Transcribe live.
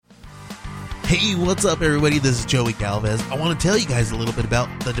Hey, what's up, everybody? This is Joey Galvez. I want to tell you guys a little bit about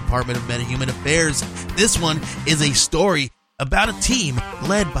the Department of Metahuman Affairs. This one is a story about a team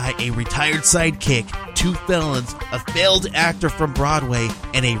led by a retired sidekick, 2 felons, a failed actor from Broadway,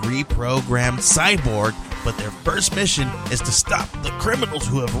 and a reprogrammed cyborg. But their first mission is to stop the criminals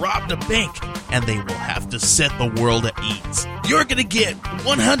who have robbed a bank, and they will have to set the world at ease. You're going to get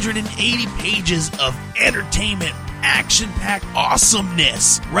 180 pages of entertainment, action-packed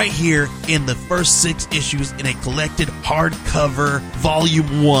awesomeness right here in the first 6 issues in a collected hardcover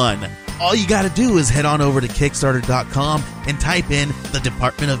volume 1. All you got to do is head on over to Kickstarter.com and type in the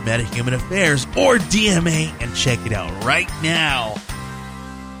Department of Metahuman Affairs or DMA and check it out right now.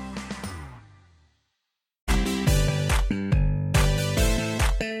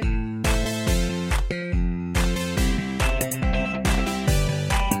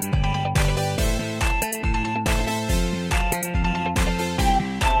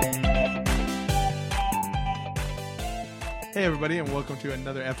 Hey everybody, and welcome to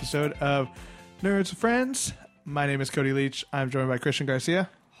another episode of Nerds and Friends. My name is Cody Leach. I'm joined by Christian Garcia.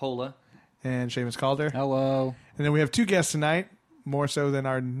 Hola. And Seamus Calder. Hello. And then we have 2 guests tonight, more so than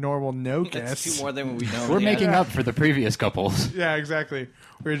our normal no That's guests. 2 more than we know. We're making up for the previous couples. Yeah, exactly.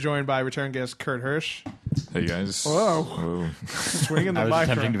 We're joined by return guest Kurt Hirsch. Hey guys. Whoa. Swinging the I was mic.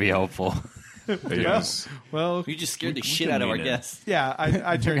 attempting to be helpful. Hey guys. Well, You just scared the shit out of our guests. yeah,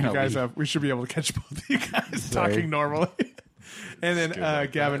 I turned you gonna guys leave. up. We should be able to catch both of you guys Sorry. talking normally. And then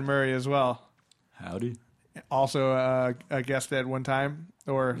like Gavin Murray as well. Howdy. Also a guest at one time,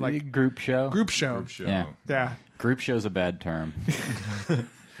 or like Group show. group show. Show. Yeah. Yeah. Group show's a bad term. That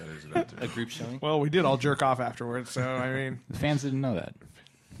is about to- A group showing. Well, we did all jerk off afterwards, so I mean, The fans didn't know that.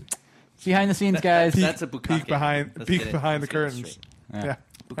 Behind the scenes, guys. That's a bukkake. peek behind Let's the get it curtains. straight. Yeah.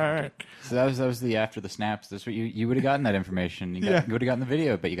 All right. So that was the after the snaps. That's what you would have gotten that information. You Yeah. would have gotten the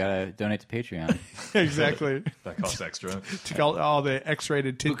video, but you gotta donate to Patreon. Exactly. That costs extra. Took all the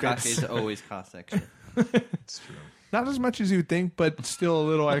X-rated tidbits. Bukakes always cost extra. It's true. Not as much as you would think, but still a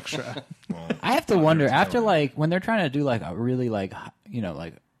little extra. Well, I have to wonder it's after telling. like when they're trying to do like a really like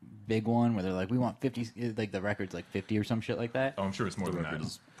like big one where they're like we want 50, like the record's like 50 or some shit like that. Oh, I'm sure it's more than that. Record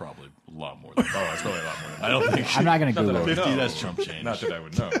is probably a lot more than Oh, it's probably a lot more than that. I don't think I'm not gonna Not that I Google would it. 50, know. that's chump change. Not that I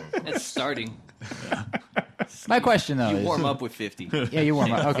would know. It's starting. My question though You is warm up with 50. yeah, you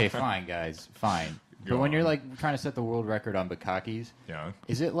warm up. Okay, fine, guys, fine. Go But when you're on. like trying to set the world record on bukkakis, Yeah.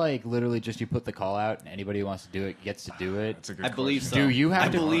 is it like literally just you put the call out and anybody who wants to do it gets to do it? That's a good I believe question. so. Do you have I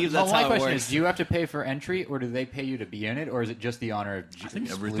to? believe Well, that's my how it question works. is: do you have to pay for entry, or do they pay you to be in it, or is it just the honor of I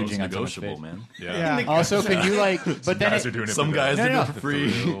think everything's splooging on someone's negotiable, face? man. Yeah. Yeah. Also, can you like? But then Guys it, are doing it Some for guys the, do no. it for free.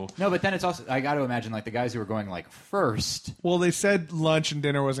 thrill. no, but then it's also I got to imagine like the guys who are going like first. Well, they said lunch and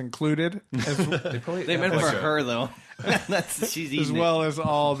dinner was included, They meant for her, though. That's she's eating as well as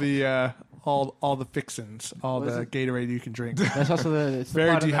all the all the fixins, all What is the it? Gatorade you can drink. That's also the it's the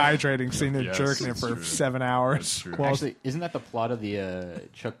Very plot of the- dehydrating, sitting there Yes, jerking it it's for true. 7 hours. That's true. Well, Actually, isn't that the plot of the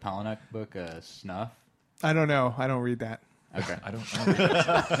Chuck Palahniuk book, Snuff? I don't know. I don't read that. Okay, I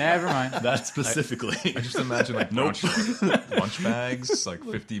don't. never mind. That specifically. I just imagine like lunch bags, like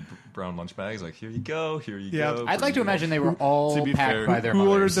 50 brown lunch bags. Like here you go, here you Yeah. go. I'd like to imagine they were all To be packed fair, by their Who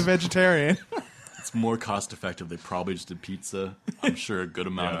ordered mothers. the vegetarian? It's more cost effective. They probably just did pizza. I'm sure a good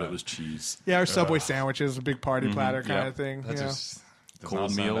amount of Yeah. it was cheese. Yeah, our Subway sandwiches, a big party platter kind yeah. of thing. That you know? just does Cold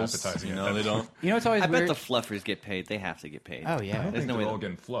not sound meals. appetizing. You know, they don't. You know, it's always I weird. bet the fluffers get paid. They have to get paid. Oh I yeah, don't There's think no they're way all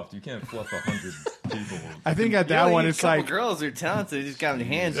getting fluffed. You can't fluff 100 people. I think at You that know, one, a it's couple like girls are talented. They just got their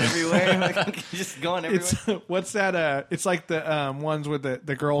hands everywhere. Like, just going everywhere. it's what's that? It's like the ones with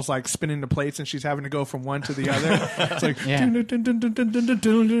the girls like spinning the plates and she's having to go from one to the other. It's like Yeah. I'd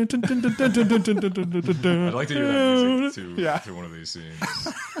like to hear that music Yeah. to one of these scenes.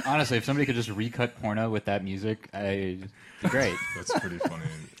 honestly, if somebody could just recut porno with that music, it'd be great. That's pretty funny.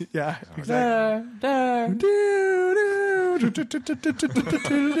 Yeah, exactly.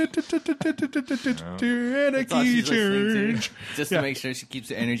 And a That's all key she's listening to, change. just Yeah. to make sure she keeps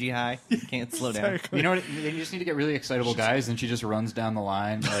the energy high. Can't slow down. Exactly. You know what? You just need to get really excitable guys, and she just runs down the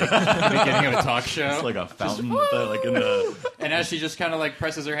line like at the beginning of a talk show. It's like a fountain with that, like in the. And as she just kind of like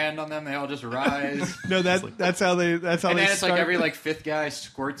presses her hand on them, they all just rise. No, that's how they. That's how And they then it's start. like every like fifth guy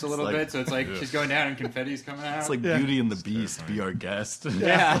squirts a little like- bit, so it's like she's going down and confetti's coming out. It's like Yeah. Beauty and the Beast. Be our guest.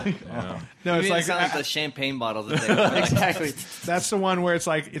 yeah, no, it's It like sounds like the champagne bottles that they open. exactly. that's the one where it's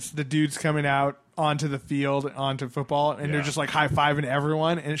like it's the dudes coming out onto the field, onto football, and they're Yeah. just like high fiving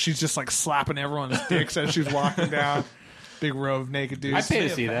everyone, and she's just like slapping everyone's dicks as she's walking down. Big row of naked dudes. I'd pay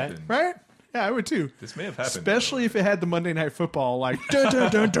to see that. Right? Yeah, I would too. This may have happened. Especially if it had the Monday Night Football, like dun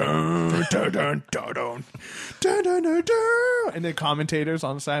dun dun dun dun dun dun dun dun dun dun dun, and then commentators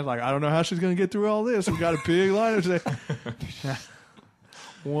on the side like, I don't know how she's going to get through all this. We got a big line today.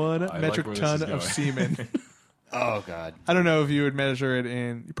 1 like metric where this ton is of going. semen. Oh God. I don't know if you would measure it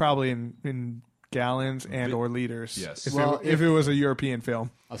in gallons and or liters. Yes. If it was a European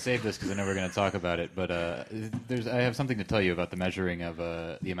film. I'll save this because I know we're going to talk about it. But I have something to tell you about the measuring of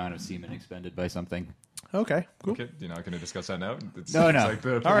the amount of semen expended by something. Okay, cool. Okay, you're not going to discuss that now? No. Like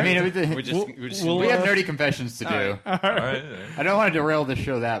the, I mean, We're we have nerdy confessions to do. all right. I don't want to derail the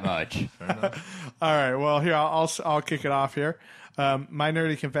show that much. All right. Well, here I'll kick it off here. My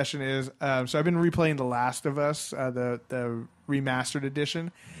nerdy confession is so I've been replaying The Last of Us, the remastered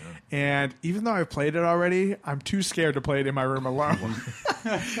edition, and even though I've played it already, I'm too scared to play it in my room alone.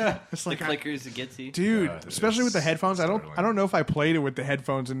 It's The like, clickers it gets you. dude, Yeah, especially with the it's headphones. I startling. don't know if I played it with the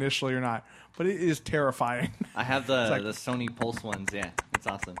headphones initially or not, but it is terrifying. I have the like- the Sony Pulse ones. Yeah, it's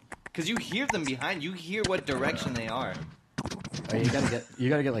awesome. Because you hear them behind. You hear what direction they are. Oh, you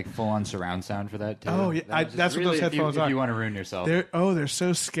gotta get like full on surround sound for that too. Oh, yeah, that's what those headphones if are. you want to ruin yourself. They're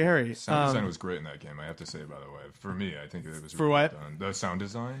so scary. Sound design was great in that game, I have to say, by the way. For me, I think it was For really what? done. The sound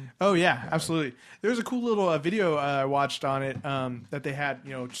design. Oh yeah, absolutely. There was a cool little video I watched on it that they had,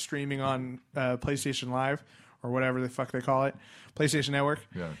 streaming on PlayStation Live or whatever the fuck they call it, PlayStation Network.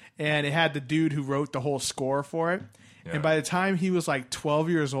 Yeah. And it had the dude who wrote the whole score for it. Yeah. And by the time he was like 12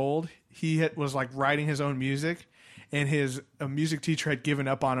 years old, he was like writing his own music. And his music teacher had given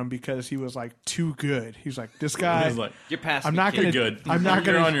up on him because he was like too good. He was like, "This guy, He's like, You're past. I'm me, not kid. gonna, good. I'm not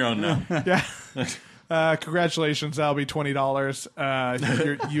You're gonna, on your own now. yeah." Congratulations, that'll be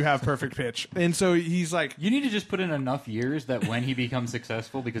 $20. You have perfect pitch. And so he's like, You need to just put in enough years that when he becomes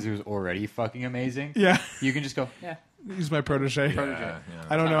successful, because he was already fucking amazing, yeah, you can just go, yeah. he's my protege. Yeah.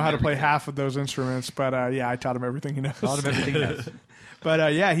 I don't know how to play half of those instruments, but yeah, I taught him everything he knows. Taught him everything he knows.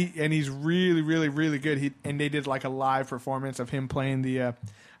 But yeah, he's really, really, really good. And they did like a live performance of him playing the I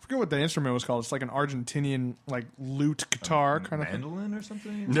forget what the instrument was called. It's like an Argentinian like lute guitar kind of thing. Mandolin or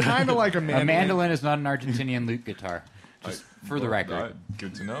something? Kind of like a mandolin. A mandolin is not an Argentinian lute guitar. Just for the record.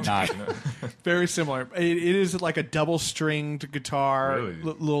 Good to know. Not. Good to know. Very similar. It is like a double stringed guitar, Really?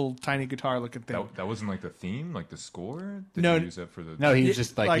 little tiny guitar looking thing. That wasn't like the theme, like the score? Did No. you use that for the... No, he Yeah, was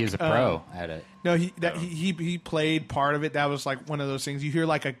just like he was a pro at it. No, he played part of it. That was like one of those things. You hear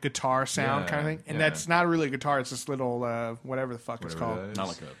like a guitar sound Yeah, kind of thing, and yeah. that's not really a guitar. It's this little whatever the fuck it's Whatever called. that is. Not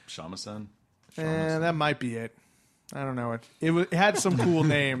like a shamisen. That might be it. I don't know. It had some cool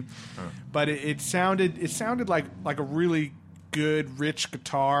name, but it sounded like a really good rich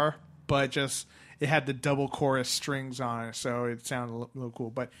guitar, but just it had the double chorus strings on it, so it sounded a little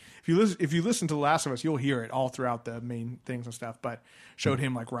cool. But if you listen to The Last of Us, you'll hear it all throughout the main things and stuff. But showed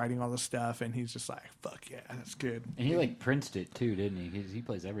him like writing all the stuff, and he's just like, "Fuck yeah, that's good." And he like Princed it too, didn't he? He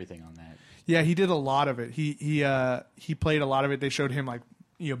plays everything on that. Yeah, he did a lot of it. He played a lot of it. They showed him like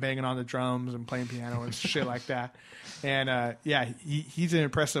banging on the drums and playing piano and shit like that. And yeah, he's an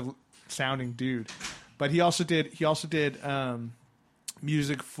impressive sounding dude. But he also did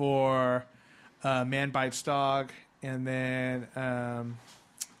music for Man Bites Dog, and then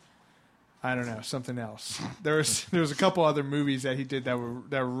I don't know, something else. There was a couple other movies that he did that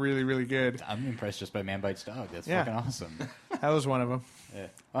were really, really good. I'm impressed just by Man Bites Dog. That's Yeah. fucking awesome. That was one of them. Yeah.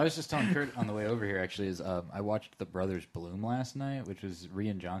 I was just telling Kurt on the way over here, actually, I watched The Brothers Bloom last night, which was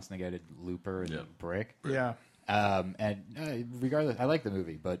Rian Johnson, the guy did Looper and Yeah. Brick. Yeah. And regardless, I like the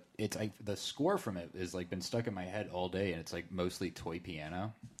movie, but it's like the score from it is like been stuck in my head all day, and it's like mostly toy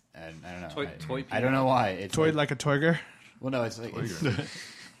piano. And I don't know. Toy I don't know why. It's Toy like a Toyger. well, no, it's like it's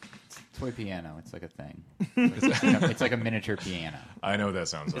toy piano. It's like a thing. It's like a miniature piano. I know what that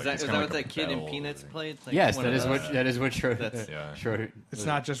sounds like. Is that, It's is kinda that what like a that kid in bell. Peanuts played? Like Yes, one that of is those? what Schroeder. That's- Yeah. Schroeder. It's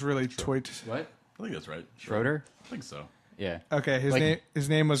not just really toy. What? I think that's right. Schroeder? I think so. Yeah. Okay, Like- his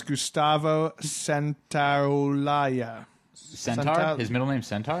name was Gustavo Santaolalla. Centaur. His middle name's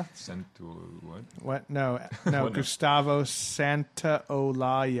Centaur. Sent to what? What? No, What? Gustavo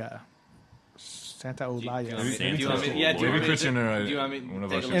Santaolalla. Santaolalla. Do you want me? Yeah, do you Maybe want me? Christian or do you want me? one of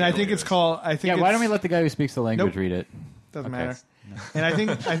take us a should And I look? take think it's called. I think. Yeah. It's, Why don't we let the guy who speaks the language Nope. read it? Doesn't Okay. matter. And I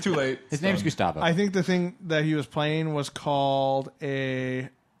think Too late. His name's Gustavo. I think the thing that he was playing was called a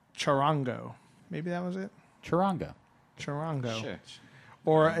charango. Maybe that was it. Charanga. Charango. Sure.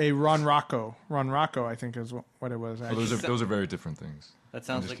 Or a Ron Rocco. Ron Rocco, I think, is what it was. Well, Actually. those are very different things. That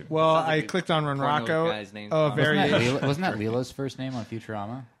sounds just like. kidding. Well, sounds like I a clicked on Ron porno Rocco. guy's name. Oh, Ron very- Wasn't that, Variation. wasn't that Lila's first name on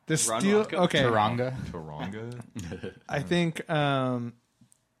Futurama? The Ron steel. Rocco? Okay. Charanga. Taranga? I think.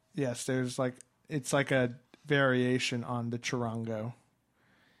 Yes, there's like it's like a variation on the charango.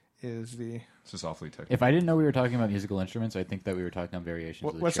 is the. This is awfully technical. If I didn't know we were talking about musical instruments, I think that we were talking about variations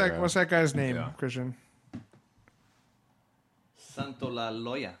of the What's that? cello. What's that guy's name, Yeah. Christian? Santo La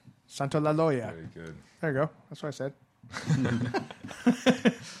Loya. Santo La Loya. Very good. There you go. That's what I said.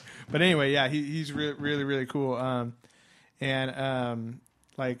 But anyway, yeah, he's really, really cool.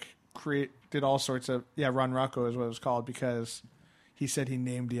 Did all sorts of Ron Rocco is what it was called because he said he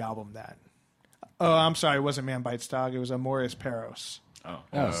named the album that. Oh, I'm sorry, it wasn't Man Bites Dog. It was Amores Perros. Oh,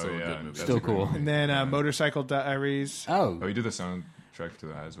 Oh, still a yeah, good movie. that's Still a great cool. one. And then Motorcycle Diaries. Oh, Oh, you did the soundtrack to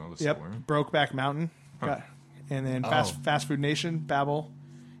that as well. The Yep. score? Brokeback Mountain. Got, and then Fast Food Nation, Babel,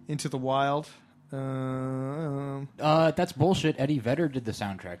 Into the Wild. that's bullshit. Eddie Vedder did the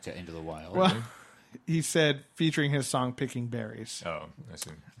soundtrack to Into the Wild. Well, he said featuring his song "Picking Berries." Oh, I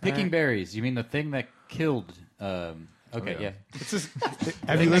see. Picking berries. You mean the thing that killed? Okay, yeah. yeah. It's just,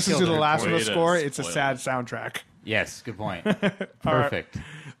 have you listened to the Last of Us Way to score? It's a spoil sad it. soundtrack. Yes, good point. Perfect.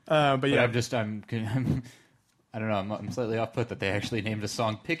 But But yeah, I'm I don't know. I'm slightly off put that they actually named a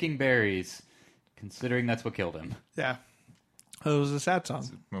song "Picking Berries," considering that's what killed him. yeah. Oh, it was a sad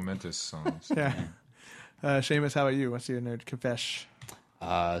song. Momentous songs. Yeah. Seamus, how about you? What's your nerd confess?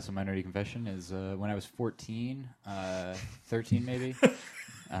 So my nerdy confession is when I was 14, 13 maybe.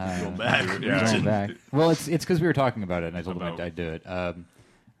 Go back. Yeah. Going back. Well, it's because we were talking about it, and I told him About- I'd do it.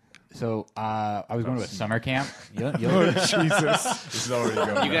 So I was going to a summer camp. Oh, Jesus. This is already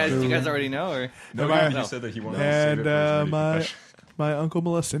going. You guys already know, or No, Am I- he said that he wanted to save And it for his nerdy my confession. my uncle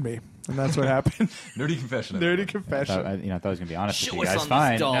molested me, and that's what happened. Nerdy confession. Nerdy everyone. confession. I thought I was going to be honest Show with you us guys. on this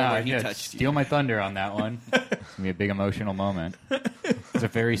Fine. doll No, where he yeah, touched you. steal my thunder on that one. It's going to be a big emotional moment. It's a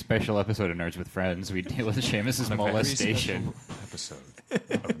very special episode of Nerds with Friends. We deal with Seamus's On a very molestation. special episode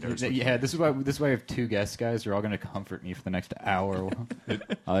of Nerds with Yeah, this is why I have two guest guys. They're all going to comfort me for the next hour.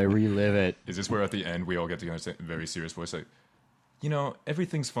 I relive it. Is this where at the end we all get together and say in a very serious voice like, you know,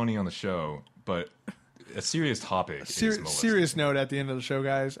 everything's funny on the show, but a serious topic is molesting. Serious note at the end of the show,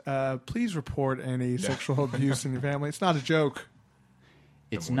 guys. Please report any sexual abuse in your family. It's not a joke.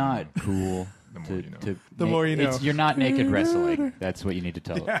 It's more not cool. The more to, you know. to The more you know. You're not naked wrestling. That's what you need to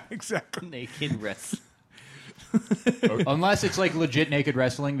tell. Yeah, exactly. naked rest. Unless it's like legit naked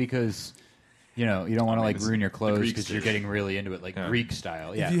wrestling because you know you don't want to like this- ruin your clothes Greek because you're style. getting really into it, like Yeah. Greek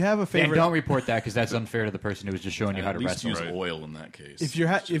style. Yeah. you have a favorite- don't report that because that's unfair to the person who was just showing you how At to least wrestle. use Right. oil in that case. If you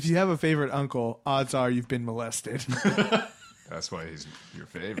have a favorite uncle, odds are you've been molested. That's why he's your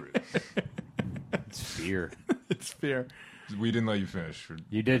favorite. It's fear. It's fair. We didn't let you finish.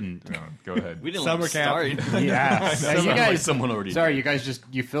 You didn't. No, go ahead. We didn't Summer let him camp. start. Yeah. you Sounded like guys. someone already. Sorry, you guys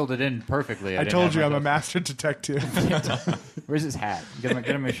you filled it in perfectly. I didn't told have you I'm a myself- master detective. Where's his hat? Get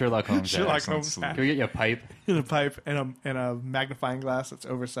him a Sherlock Holmes Sherlock hat. Excellent Holmes sleep. hat. Can we get you a pipe? in a pipe and a magnifying glass that's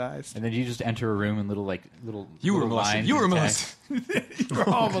oversized. And then you just enter a room and little You were little molested. lines You were and text. molested. We're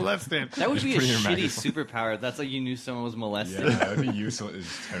all molested. That would be a Put it in your shitty magnifying. superpower. That's like you knew someone was molested. Yeah, that'd be useless.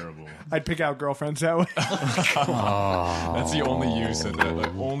 It's terrible. I'd pick out girlfriends that way. That's the only use that, the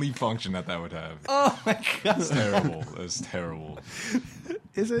only function that would have. Oh my god! That's terrible. That's terrible.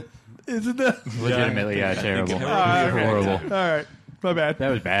 Is it? Is it the? Legitimately, yeah, terrible. it Horrible. All right, my bad. That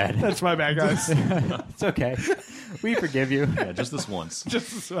was bad. That's my bad, guys. It's okay. We forgive you. Yeah, just this once.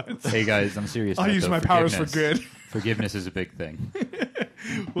 Just this once. Hey guys, I'm serious. I'll note, use though, my powers for forgiveness. good. Forgiveness is a big thing.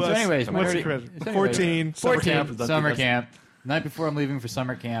 Well, So anyways, my what's nerdy- the question? so anyways, 14, summer 14, camp. summer camp. Night before I'm leaving for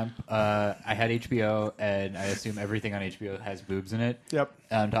summer camp, I had HBO, and I assume everything on HBO has boobs in it. Yep.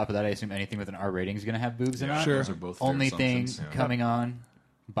 On top of that, I assume anything with an R rating is going to have boobs in it. Sure. Those are both fair Only thing assumptions, yeah. coming on,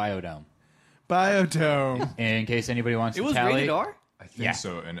 Biodome. Biodome. In case anybody wants It to was tally, rated R. I think Yeah.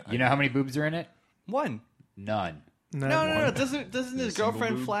 so. And you know how many boobs are in it? One. None. No. Doesn't his single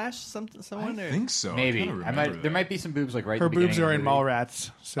girlfriend boob? flash someone? I or? think so. Maybe. I kinda I remember might. that. There might be some boobs like right. Her at the boobs beginning are of in the movie.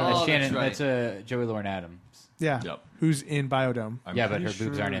 Mallrats. So Oh, That's that's Shannon. right. That's Joey Lauren Adams. yeah. Yep. Who's in Biodome? I'm Yeah, but her pretty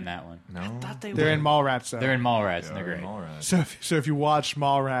boobs sure- aren't in that one. No. They're in Mallrats though. They're in Mallrats, and Yeah, they're great. all right. So if you watch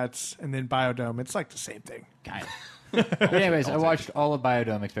Mallrats and then Biodome, it's like the same thing. Kind of. But anyways, I watched all of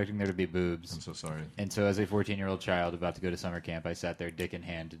Biodome expecting there to be boobs. I'm so sorry. And so, as a 14-year-old child about to go to summer camp, I sat there, dick in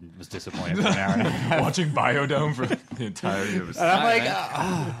hand, and was disappointed for an hour and a half. Watching Biodome for the entirety of his And I'm like,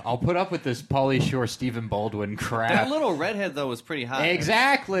 Alright. I'll put up with this Pauly Shore, Stephen Baldwin That crap. little redhead though was pretty hot.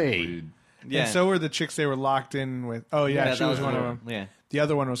 Exactly. Yeah. And so were the chicks they were locked in with. Oh yeah, she that was one of cool. them. Yeah. The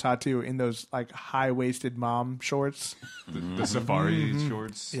other one was hot too in those like high waisted mom shorts. the safari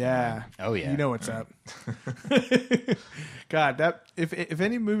shorts. Yeah. Oh, yeah. You know what's up. God, that if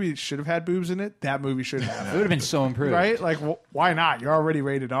any movie should have had boobs in it, that movie should It have. would have been so improved. Right? Like, why not? You're already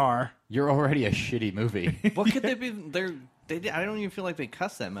rated R. You're already a shitty movie. What could they be? I don't even feel like they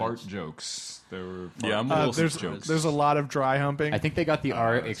cuss that much. Fart jokes. There were Yeah, I'm a little there's surprised. there's a lot of dry humping. I think they got the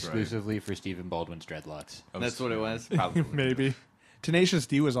R that's right. exclusively for Stephen Baldwin's dreadlocks. That's what it was. Probably. Maybe. Tenacious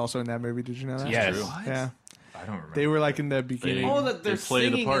D was also in that movie. Did you know that? Yes. True. Yeah. I don't remember. They were like in the beginning. Oh, that they're They play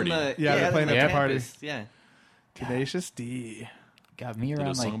at a singing party. in the Yeah, they're playing in at the the party. campus. Yeah. Tenacious D. Got me Did a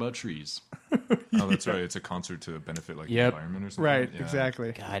around song like about trees. Oh, that's right. It's a concert to benefit like Yep. the environment or something. Right, Yeah.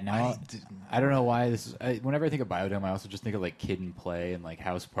 exactly. God. Now I don't know why this. Whenever I think of Biodome, I also just think of like Kid and Play and like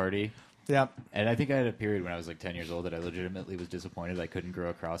House Party. Yep. And I think I had a period when I was like 10 years old that I legitimately was disappointed I couldn't grow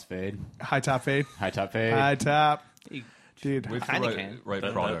a crossfade, High top fade. high top fade. High top. You- Dude. With the Kinda can. right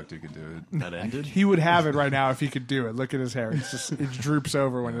That- product, you could do it. That ended. He would have it right now if he could do it. Look at his hair. It's just it droops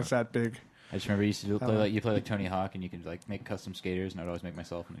over when it's that big. I just remember you used to play like you play like Tony Hawk and you could like make custom skaters, and I'd always make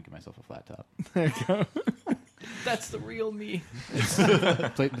myself and then get myself a flat top. There you go. That's the real me.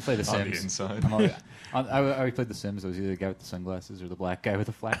 Play the Sims. On the inside. I'm always, I always played The Sims. I was either the guy with the sunglasses or the black guy with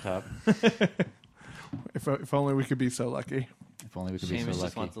the flat top. If only we could be so lucky. If only we could be Seamus so just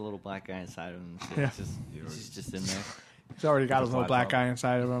lucky. wants a little black guy inside of him. So Yeah. he's just in there. He's already got With his a little flat black top. guy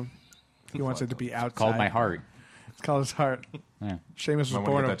inside of him. He wants it to be outside. Called my heart. It's called his heart. Yeah. Seamus was Might wanna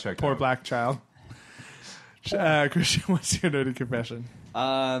born get a that checked poor out. black child. Christian, what's your dirty confession?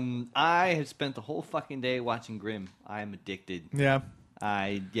 I have spent the whole fucking day watching Grimm. I am addicted. Yeah.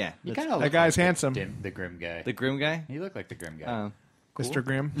 You That's- kind of That guy's handsome. The grim guy. the Grimm guy. He looked like the grim guy, Cool. Mr.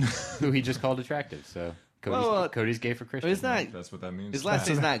 Grimm. who he just called attractive. So Cody's, Well, Cody's gay for Christian. It's not. That's what that means. His last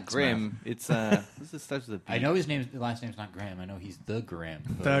name's not Grimm. It's this starts with a B. I know his last name's not Graham. I know he's the Grim.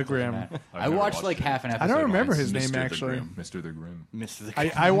 but The it doesn't Grimm. matter. I've I never watched watched like it. half an episode. I don't remember once. his name Mr. the actually. Grimm. Mr. the Grimm.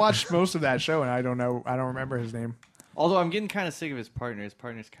 Mr. I watched most of that show and I don't remember his name. Although I'm getting kind of sick of his partner. His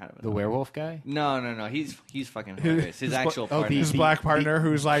partner's kind of The werewolf guy. No. He's fucking hilarious. His His actual bla- partner. His black partner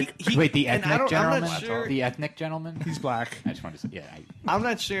who's like Wait, the and I ethnic don't- I'm gentleman. not sure- The ethnic gentleman. he's black. I just wanted to say, yeah. I'm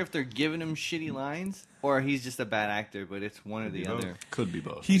not sure if they're giving him shitty lines or he's just a bad actor, but it's one or the other. Could be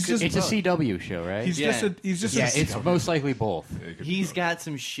both. He's just It's a CW show, right? he's just yeah, a, it's most likely both. It could be He's both. got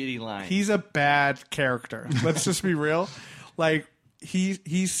some shitty lines. he's a bad character. Let's just be real. Like he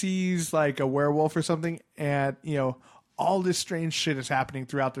sees like a werewolf or something, and all this strange shit is happening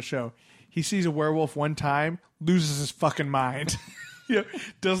throughout the show. He sees a werewolf one time, loses his fucking mind.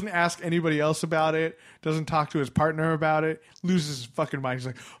 Doesn't ask anybody else about it. Doesn't talk to his partner about it. Loses his fucking mind. He's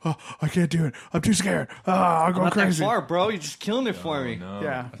like, "Oh, I can't do it. I'm too scared. I'm going not that crazy." far, bro. You're just killing it for me. No.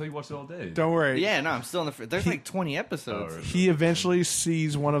 Yeah. I thought you watched it all day. Don't worry. Yeah, no, I'm still in the. There's like 20 episodes. He eventually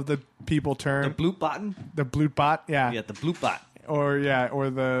sees one of the people The turn Bloop Button? the Blute Bot. Yeah. Yeah, the Bloop Bot. Or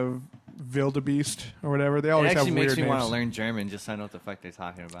the Wildebeest or whatever. They It always have actually weird makes me names. want to learn German just so I know what the fuck they're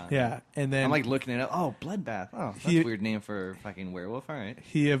talking about. Yeah, and then I'm like looking it up. Oh, Bloodbath. Oh, that's He- a weird name for a fucking werewolf. All right.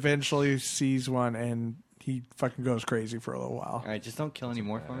 he eventually sees one and he fucking goes crazy for a little while. All right, just don't kill any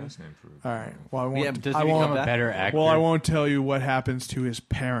more for me. Badass name for All right. Well, I won't. Yeah, but does I he become won't. a A better actor. Well, I won't tell you what happens to his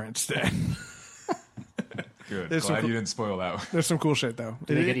parents. Then Good. There's some Glad cool- you didn't spoil that one. there's some cool shit though.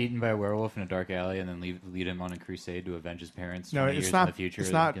 Do they get eaten by a werewolf in a dark alley and then lead him on a crusade to avenge his parents? No, 20 it's years not. in the future It's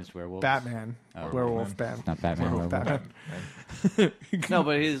not against werewolves. Batman. Oh. Werewolf Batman. Not Batman. Werewolf werewolf. Batman. No,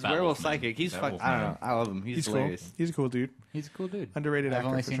 but his That werewolf Wolfman. psychic, he's That fuck. I don't know. Wolfman. I love him. He's, He's cool. hilarious. He's a cool dude. He's a cool dude. Underrated I've actor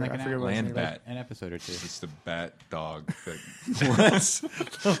only for seen sure. like I forget what his Land name Bat. an episode or two. It's the bat dog. is.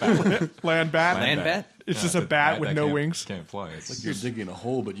 Land bat. Land bat? It's just a bat with that no can't- wings. Can't fly. It's, You're digging a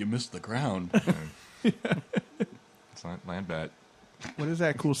hole, but you missed the ground. it's not land bat. What is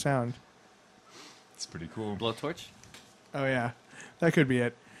that cool sound? It's pretty cool. Blowtorch? Oh yeah, that could be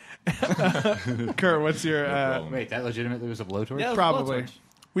it. Kurt, what's your? problem. Wait, that legitimately was a blowtorch? Yeah, it was Probably. Blowtorch.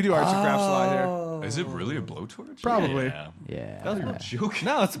 We do arts and crafts a lot here. Is it really a blowtorch? Probably. Yeah. Yeah. That was a Joke.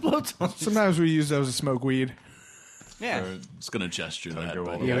 No, it's a blowtorch. Sometimes we use those to smoke weed. Yeah. It's gonna gesture that. go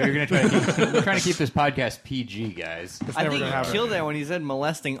but- all Yeah, we're trying to keep this podcast PG, guys. It's I never think gonna he happen. killed that when he said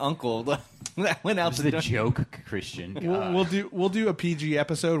molesting uncle. That went out This the is a door. joke, Christian. We'll do a PG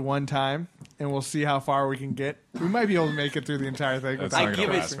episode one time, and we'll see how far we can get. We might be able to make it through the entire thing. That's without not I gonna give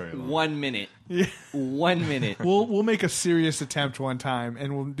last it very long. 1 minute. Yeah. 1 minute. We'll make a serious attempt one time,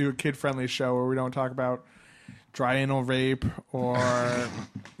 and we'll do a kid friendly show where we don't talk about dry anal rape or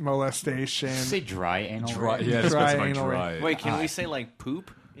molestation. Say dry anal. Dry, rape? yeah, it's Dry specified anal dry. Wait, can we say like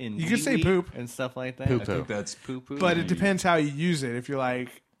poop? In You can say wee-wee poop. and stuff like that. Poop. I think that's Poo poo. But it depends how you use it. If you're like,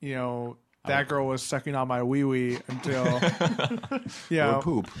 that girl was sucking on my wee wee until, Or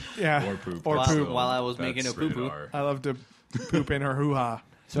poop. yeah, or poop. or While- poop. while I was That's making a rated poo-poo. R. I love to poop in her hoo ha.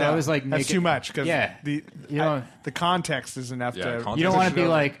 So I was like, that's naked- too much because Yeah. the context is enough Yeah, to. context You don't want to be show.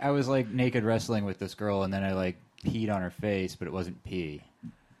 like, I was like naked wrestling with this girl, and then I like peed on her face, but it wasn't pee.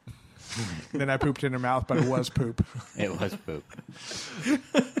 Then I pooped in her mouth, but it was poop. It was poop.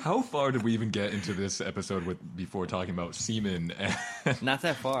 How far did we even get into this episode before talking about semen? Not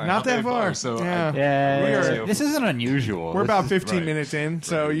that far. Not that very far, far. so yeah. Yeah, this isn't unusual. We're about This 15 right. minutes in,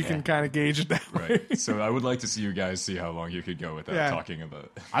 so you can Yeah. kind of gauge it that way. Right. So I would like to see you guys see how long you could go without Yeah. talking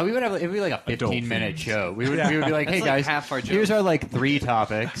about. we would have it would be like a 15-minute themes. show. We would Yeah. be like, That's hey like guys, half our here's jokes. our like 3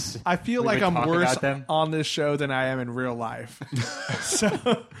 topics. I feel We like would I'm talk worse about them. on this show than I am in real life.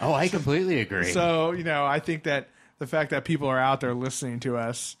 Oh, I completely agree. So, I think that the fact that people are out there listening to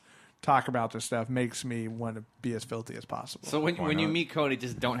us talk about this stuff makes me want to be as filthy as possible. So when you not? meet Cody,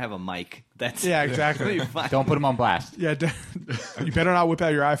 just don't have a mic. That's Yeah, exactly. really fine. Don't put them on blast. Yeah, you better not whip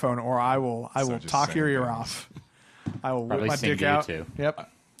out your iPhone, or I will just talk your saying ear things. off. I will Probably whip my sing dick to you, out. too. Yep.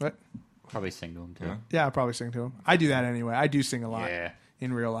 What? Probably sing to them too. Yeah. Yeah, I'll probably sing to him. I do that anyway. I do sing a lot Yeah.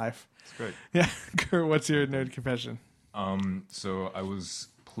 in real life. It's great. Yeah, Kurt, what's your nerd confession? So I was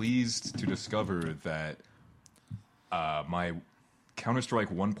pleased to discover that my Counter-Strike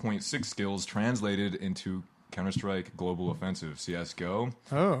 1.6 skills translated into Counter-Strike Global Offensive CS:GO.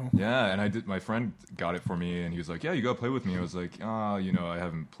 Oh, Yeah, and I did. My friend got it for me, and he was like, "Yeah, you gotta play with me." I was like, I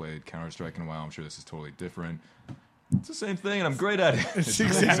haven't played Counter-Strike in a while. I'm sure this is totally different." It's the same thing, and I'm great at it. it's the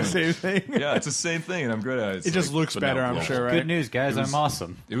exact same thing. Yeah, it's the same thing, and I'm great at it. It's It just like- looks but now better, I'm global. sure, right? Good news, guys. It was- I'm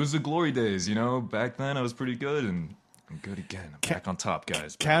awesome. It was the glory days, Back then, I was pretty good, and I'm good again. I'm back on top,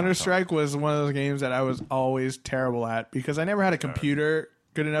 guys. Back on Counter top. Strike was one of those games that I was always terrible at because I never had a computer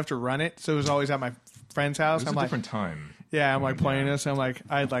good enough to run it. So it was always at my friend's It house. was I'm a like, different time. yeah, I'm like playing this. I'm like,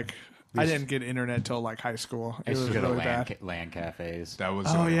 I didn't get internet till like high school. I It used was to go to really bad. LAN cafes. That was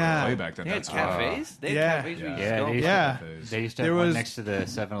Oh, the only one yeah. I played back then. They had That's cafes. They had Yeah. cafes. where you just Yeah, go. they used to- Yeah. They used to There have one was- next to the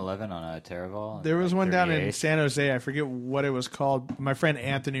 7-Eleven on Terravall. There was like one down in 38. San Jose. I forget what it was called. My friend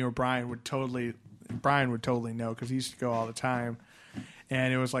Anthony or Brian would totally know because he used to go all the time.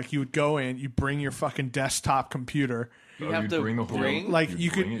 And it was like you would go in, you bring your fucking desktop computer. You Oh, have you'd to bring the whole bring- Like, you'd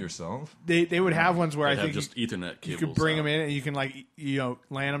you could- bring it yourself. They would have ones where They'd I have think just Ethernet cables. you could bring out. them in and you can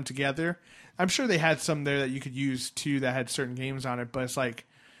LAN them together. I'm sure they had some there that you could use too that had certain games on it, but it's like,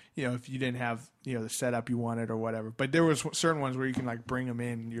 if you didn't have the setup you wanted or whatever. But there was certain ones where you can like bring them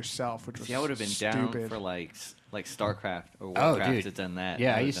in yourself, which was See, I would have been stupid. down for like StarCraft or Oh, Warcraft dude. to done that.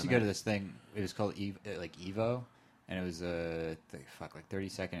 Yeah, I would've used to done go to that. this thing. It was called Evo, and it was like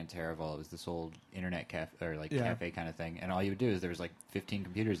 32nd and Terravall. It was this old internet cafe or like Yeah. cafe kind of thing. And all you would do is there was like 15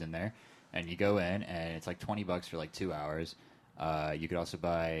 computers in there, and you go in, and it's like $20 for like 2 hours. You could also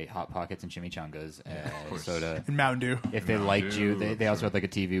buy Hot Pockets and chimichangas and course. soda. And Mountain Dew. If they Mountain liked you, Dew, they also sure. had like a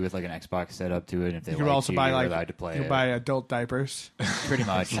TV with like an Xbox set up to it. And if they You could liked also you, buy you were like allowed to play you it. buy adult diapers. Pretty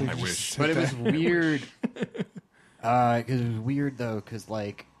much. I wish. But it was weird. Because it was weird though, because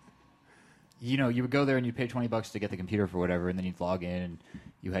like, you would go there and you'd pay $20 to get the computer for whatever, and then you'd log in and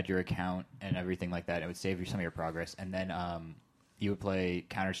you had your account and everything like that. It would save you some of your progress, and then you would play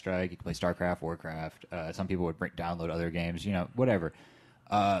Counter-Strike, you could play StarCraft, Warcraft. Some people would download other games, whatever.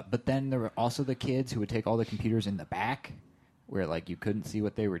 But then there were also the kids who would take all the computers in the back, where like you couldn't see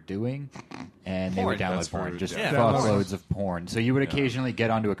what they were doing, and they would Porn. download That's porn, for- just yeah. fuckloads of porn. So you would occasionally get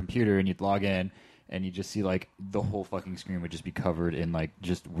onto a computer and you'd log in, and you just see like the whole fucking screen would just be covered in like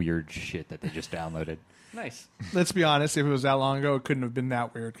just weird shit that they just downloaded. Nice. Let's be honest, if it was that long ago, it couldn't have been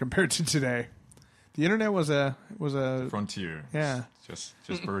that weird compared to today. The internet was a Frontier. Yeah. Just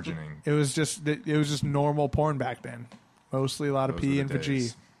burgeoning. it was just normal porn back then. Mostly a lot of Those P were and the for G.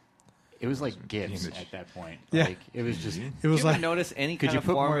 days. It was like GIFs image. at that point. Yeah. Like, it was just It Do was you ever like notice any Could kind you of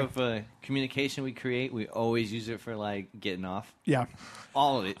put form more- of communication we create, we always use it for like getting off? yeah.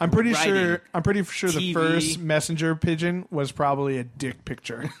 All of it. I'm pretty Writing. sure the TV. first messenger pigeon was probably a dick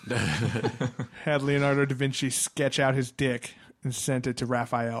picture. Had Leonardo da Vinci sketch out his dick and sent it to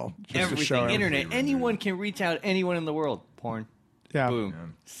Raphael just to show Everything. him. Internet. Anyone can reach out anyone in the world. Porn. Yeah. Boom. Yeah.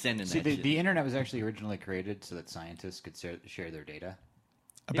 Sending see that the, shit. the internet was actually originally created so that scientists could share their data.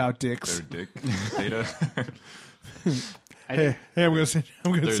 About dicks. Their dick data. Hey, I'm gonna send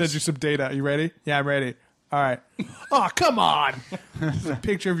There's- you some data. Are you ready? Yeah, I'm ready. All right. Oh, come on! It's a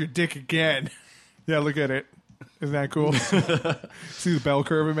picture of your dick again. Yeah, look at it. Isn't that cool? See the bell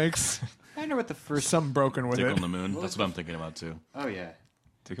curve it makes? I wonder what the first. Something broken with Tick it. on the moon. That's what I'm thinking about too. Oh yeah,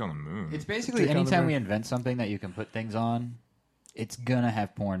 Take on the moon. it's basically Take on the anytime moon. we invent something that you can put things on, it's gonna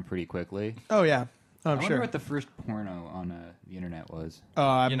have porn pretty quickly. Oh yeah, I I'm wonder sure. what the first porno on the internet was. You're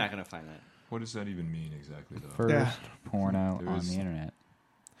not going to find that. What does that even mean exactly, though? First Yeah. porno There on is- the internet.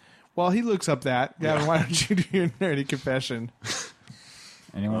 While he looks up that, Gavin, why don't you do your nerdy confession?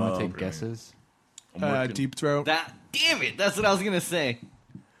 Anyone want to take brilliant. guesses? I'm working- Deep throat. That. Damn it. That's what I was going to say.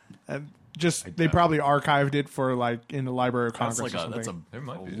 Just they probably archived it for like in the Library of That's Congress like or something. that's There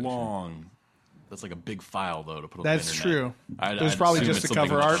might be, a actually. long. That's like a big file though to put on That's the internet. true. I'd It was probably assume just it's the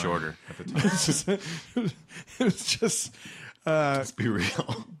cover something much art. Shorter. It's just Let's be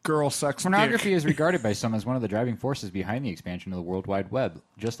real. girl sucks Pornography dick. is regarded by some as one of the driving forces behind the expansion of the World Wide Web,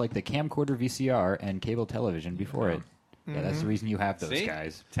 just like the camcorder VCR and cable television before it. Yeah, that's the reason you have those See?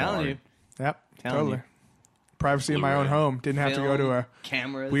 guys. Telling you. Yep, Telling totally. you. Privacy in my own Blu-ray. home. Didn't have to go to a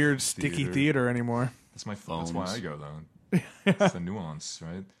cameras. weird sticky theater anymore. That's why Phones. I go though. It's the nuance,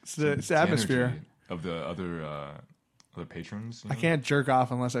 right? It's the atmosphere. energy of the other patrons. I can't jerk off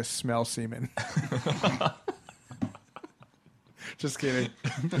unless I smell semen. Just kidding.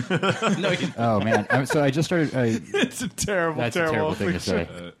 No, you, Oh man! So I just started. It's a terrible, That's a terrible terrible thing to say.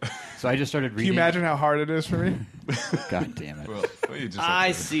 So I just started Can reading. you imagine how hard it is for me? God damn it! Well, you just I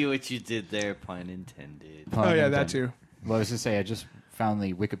have to- see what you did there, pun intended. Oh yeah, that too. Well, I was to say I just found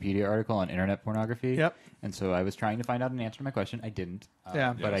the Wikipedia article on internet pornography. Yep. And so I was trying to find out an answer to my question. I didn't.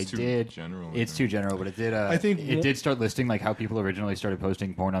 Yeah. But Yeah, I it's too did. general, It's isn't too it? general, but it did. I think it did start listing like how people originally started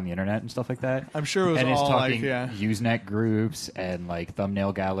posting porn on the internet and stuff like that. I'm sure it was and it's all talking like Usenet groups and like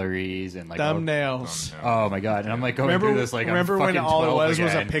thumbnail galleries and like all- thumbnails. Oh my god! And I'm like going Remember, through this like remember I'm when fucking all it 12 was a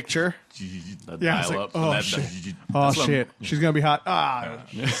again. picture? That Yeah, it's dial like, up. oh, that- shit. that- Oh that's what shit, she's gonna be hot.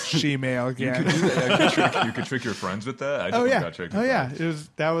 She-mail again. you could trick your friends with that. I Oh definitely yeah, got tricked oh with yeah.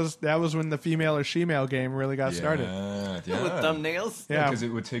 that. That was when the female or she-mail game really got Yeah, started. yeah. With thumbnails? Yeah. because it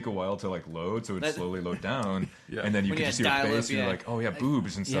would take a while to like load, so it would That- slowly load down, Yeah. and then you When could you just see had your dial-up, face, and you're yeah. like, oh yeah,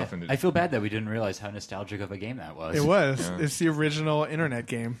 boobs and Yeah. stuff. And I feel bad that we didn't realize how nostalgic of a game that was. It was. Yeah. It's the original internet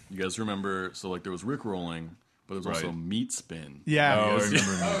game. You guys remember? So like there was Rick rolling, but there was also Right. meat spin. Yeah. oh, I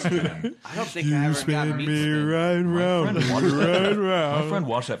remember. I don't think I ever got meat spin. right round, right My round. friend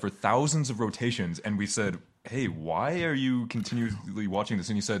watched that for thousands of rotations, and we said, "Hey, why are you continually watching this?"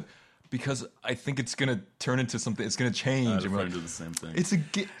 And he said, "Because I think it's gonna turn into something. It's gonna I change." had a And we're friend like, did the same thing. it's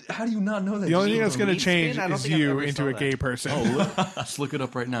a. How do you not know that? The only thing that's going to Meat spin? change I don't is think I've you ever into saw a that. gay person. Just look it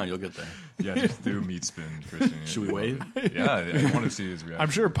up right now. You'll get there. Yeah, just do meat spin, Christian. Should we wait? Yeah, I want to see his reaction. I'm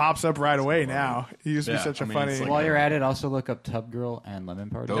sure it pops up right away now. He used to be Yeah, such a I mean, funny. it's like- While you're at it, also look up Tub Girl and Lemon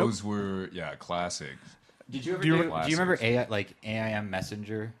Party. Those were classic. Did you ever Do you do remember- you remember AIM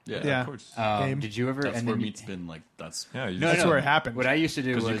Messenger? Yeah, Yeah. of course. Game. Did you ever? That's and where then meat spin. Like that's Yeah, you No, just- That's no. where it happened. What I used to do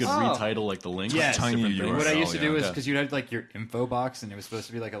because was you could retitle like the link. Yes. Tiny different URL. things. What I used to do was yeah. because you had like your info box and it was supposed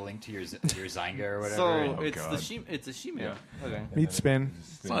to be like a link to your Zynga or whatever. So and- it's God. it's a she-mail. Okay. Meat spin.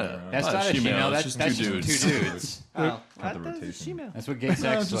 It's not a- that's not not a Gmail, female. it's That's just two just dudes. two dudes. Oh, I the thought it was a rotation. she-mail. That's what gay No,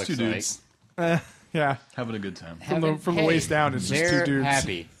 sex just two looks like. dudes Yeah. having a good time. From the waist down, it's just two they're dudes.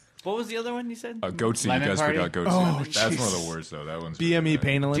 happy. What was the other one you said? Goatsy. You Lemon guys Party? forgot Goatsy. Oh, That's one of jeez. the worst though. That one's BME really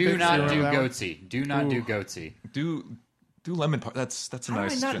Pain Olympics. Do not you do remember that one? Goatsy. Do not do Goatsy. Do lemon party. That's a How do I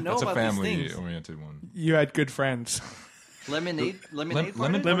nice. not know That's a about these family things? oriented one. You had good friends. Lemonade Lemon party?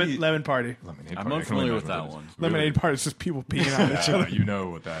 Lemon Party. Lemonade I'm Party. I not can only familiar with imagine that what one. Lemonade Party is just people peeing on it each is. other. You know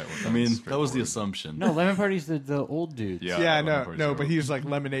what that. I mean, that was the assumption. No, Lemon Party's the old dudes. Yeah, Yeah, Lemon no, Party's no, the- but he's like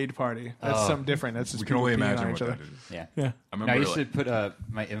Lemonade Party. That's something different. That's just We can people only peeing imagine on what each that other. is. Yeah. Yeah. I No, remember I used to like,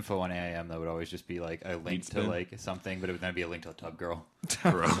 put my info on AIM that would always just be like a link Meat to spin? like something, but it would then be a link to a Tub Girl.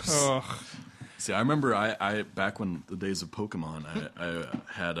 gross. Ugh. See, I remember I back when the days of Pokemon, I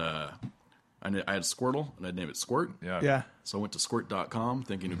had I had Squirtle and I'd name it Squirt. Yeah. So I went to squirt.com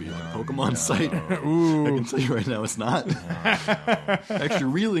thinking it'd be like a Pokemon site. I can tell you right now it's not.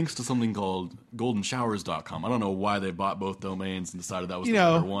 Actually relinks to something called goldenshowers.com. I don't know why they bought both domains and decided that was You the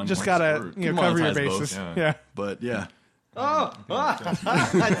better know, one. just Like, gotta Squirt. you know, cover your Monetize both. bases. yeah. Yeah. But yeah.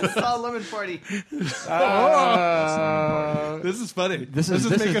 I just saw Lemon Party. This is funny. This Let's is- just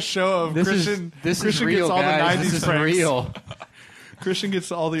this make is- a show of This Christian. is Christian real, gets all guys. the 90s This is pranks. real. Christian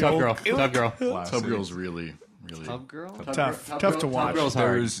gets all the Tub old Girl. Tub Girl. Tub Girl's really Tub girl? tough to watch. Tub Girl's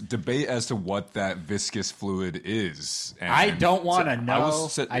hard. There's debate as to what that viscous fluid is. And I don't want to know.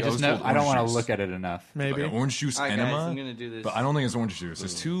 I just know. told I don't want orange to juice. look at it enough. Maybe. Like orange juice All right, enema. guys, I'm gonna do this. But I don't think it's orange juice.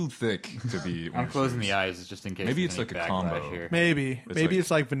 It's too thick to be. I'm orange closing juice. the eyes just in case. Maybe there's it's any like a backlash combo. Here. Maybe. Maybe like-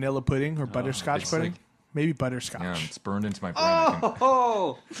 it's like vanilla pudding or butterscotch it's pudding. like- Maybe butterscotch. Yeah, it's burned into my brain. I can-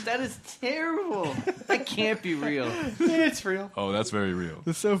 Oh, that is terrible. That can't be real. It's real. oh, that's very real.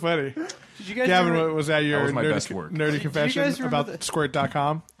 It's so funny. Did you guys Gavin, remember- was that your That was my nerdy, best work. nerdy you confession guys remember about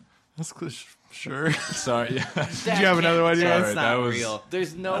squirt.com? That's sure. Sorry. Yeah. Did you have another one, you That's guys? not That was- real.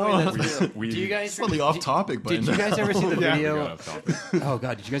 There's no way that's real. We, Do you guys? Slightly off topic, but Did you guys ever see the Yeah. video? got off topic. Oh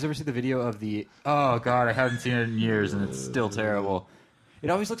god, did you guys ever see the video of the? Oh god, I haven't seen it in years, and it's still terrible. It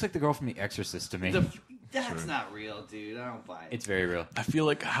always looks like the girl from The Exorcist to me. That's not real, dude. I don't buy it. It's very real. I feel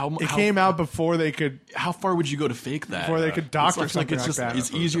like It came out before they could. How far would you go to fake that? Before they could doctor It's like something it's like just that.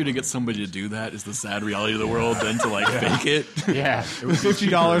 it's easier to get somebody to do that. Is the sad reality of the world than to like fake it. Yeah.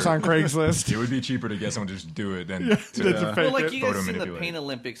 $50 on Craigslist. It would be cheaper to get someone to just do it than to to fake well, like it. you guys photo seen the manipulate. Pain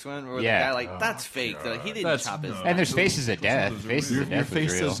Olympics one where Yeah. the guy like that's fake. Though. He didn't That's- chop his. And there's faces of death. Faces Your of death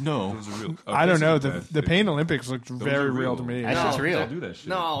face was real. says no. Those are real. I don't know. The Those Pain Olympics looked very are real to me. That's No. just real. do that shit.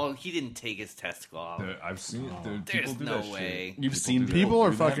 No, he didn't take his testicle off. I've seen it. There's People do no that way. You've seen do People do are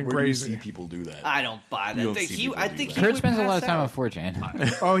that? fucking Where do you crazy. see people do that. I don't buy You don't that. see He, people I do think that. he Kurt would spends a lot of pass time on out.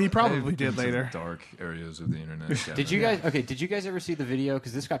 4chan. Oh, he probably I've did been to the later. dark areas of the internet. Did you guys? Okay, did you guys ever see the video?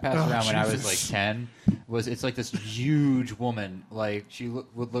 Because this got passed around when I was Jesus. like 10. It's like this huge woman, like she would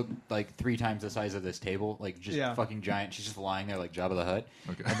look like 3 times the size of this table, like just Yeah. fucking giant. She's just lying there like Jabba the Hutt,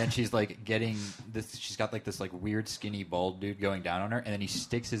 Okay. and then she's like getting this. She's got like this like weird skinny bald dude going down on her, and then he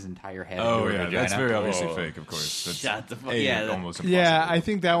sticks his entire head. Oh into her yeah, vagina. that's very obviously Whoa. fake. Of course. That's Shut the fuck. A, Yeah, almost impossible. Yeah, I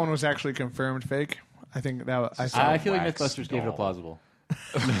think that one was actually confirmed fake. I think that I saw. I feel like wax MythBusters gave it a doll. plausible.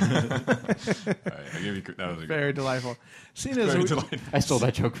 All right, I give you, that was a Very delightful. Seeing as very we- delightful. I stole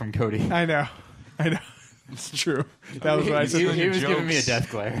that joke from Cody. I know. It's true. That was what I He, said. he was giving me a jokes. death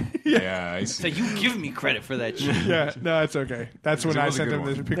glare. Yeah, I So see. you give me credit for that shit. Yeah, no, it's okay. That's when It I was a sent good him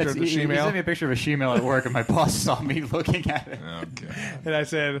the one. picture of the he sent me she-mail, a picture of a she-mail at work, and my boss saw me looking at it. Okay. and I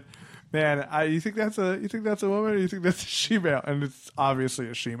said, "Man, you think that's a woman, or you think that's a she-mail?" And it's obviously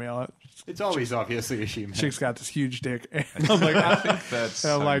a she-mail. It's always obviously a she-mail. Chick's got this huge dick. And I'm like, I think that's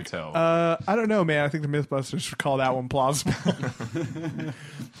and I'm how like, you tell. I don't know, man. I think the MythBusters would call that one plausible.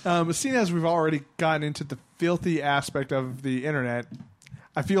 Seeing as we've already gotten into the filthy aspect of the internet,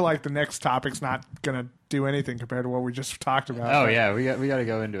 I feel like the next topic's not going to do anything compared to what we just talked about. Oh yeah, we got to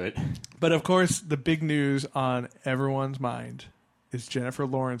go into it. But of course, the big news on everyone's mind is Jennifer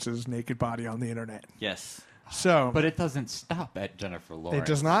Lawrence's naked body on the internet. Yes. So, But it doesn't stop at Jennifer Lawrence. it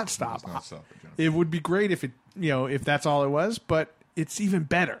does not stop. It's not stop it, Jennifer. It would be great if it, if that's all it was, but it's even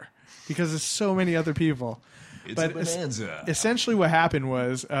better because there's so many other people. It's but a bonanza. Essentially, what happened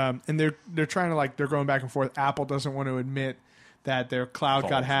was, and they're trying to they're going back and forth. Apple doesn't want to admit that their cloud got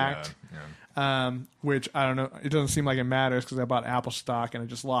Fault, hacked, yeah. which I don't know. It doesn't seem like it matters because I bought Apple stock and I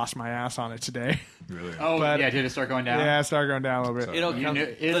just lost my ass on it today. Really? Oh But- yeah, did it start going down? Yeah, it started going down a little bit. It'll You come. knew-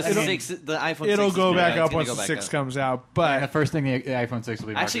 The it'll- 6, the iPhone. It'll 6 go is back gonna- up it's gonna once go the back 6 up. comes out, And the but first thing the iPhone 6 will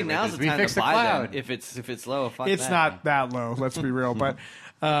be Actually, marketed now's with the is, time we fixed to the buy cloud. them. If it's low, fuck it's that. not that low. Let's be real, but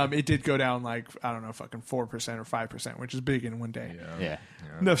it did go down like I don't know, fucking 4% or 5%, which is big in one day. Yeah,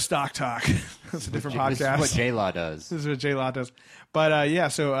 Enough stock talk. That's a different this is podcast. what J Law does. This is what J Law does. But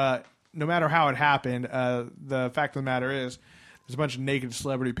so no matter how it happened, the fact of the matter is, there's a bunch of naked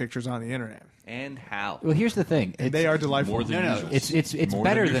celebrity pictures on the internet. And how? Well, here's the thing. They are delightful. More than no, usual. it's More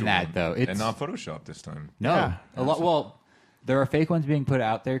better than usual. that though. It's and not Photoshop this time. no Yeah. a lot. Well, there are fake ones being put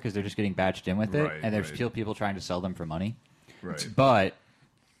out there because they're just getting batched in with it, Right, and there's right. still people trying to sell them for money. Right. But,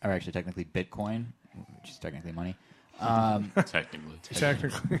 or actually, technically Bitcoin, which is technically money. Technically.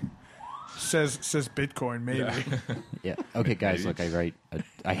 Technically, says Bitcoin maybe. Yeah. Okay, guys. Maybe. Look, I write.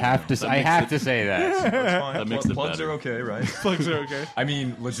 I have to. I makes have it- to say that. That's fine. That makes it Plugs better. are okay, right? Plugs are okay. I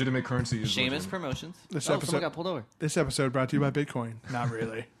mean, legitimate currency is Seamus legitimate. Promotions. This oh, episode- someone got pulled over. This episode brought to you by Bitcoin. Not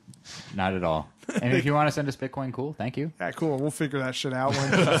really. Not at all. And if you want to send us Bitcoin, cool. Thank you. Yeah, cool. We'll figure that shit out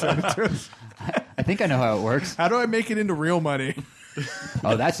when you send it to us. I think I know how it works. How do I make it into real money?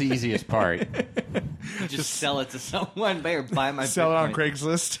 Oh, that's the easiest part. Just sell it to someone. Better buy my. Sell it on Bitcoin.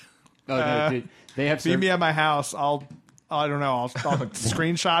 Craigslist. Oh, no, dude, they have. Meet serv- me at my house. I don't know. I'll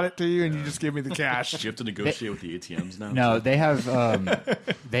screenshot it to you, and you just give me the cash. Do you have to negotiate with the ATMs now? No, they have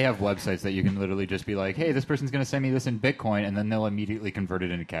websites that you can literally just be like, "Hey, this person's going to send me this in Bitcoin," and then they'll immediately convert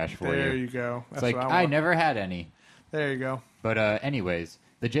it into cash for There you. you go. That's It's like what I want. never had any. There you go. But anyways,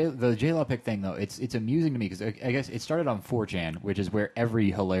 the J Law pick thing though, it's amusing to me because I guess it started on 4chan, which is where every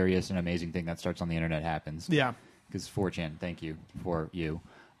hilarious and amazing thing that starts on the internet happens. Yeah. Because 4chan, thank you for you.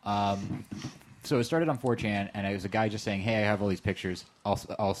 So it started on 4chan, and it was a guy just saying, "Hey, I have all these pictures.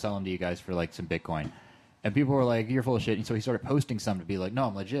 I'll sell them to you guys for like some Bitcoin." And people were like, "You're full of shit." And so he started posting some to be like, "No,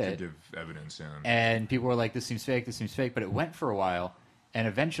 I'm legit." Give evidence, yeah. And people were like, this seems fake, but it went for a while. And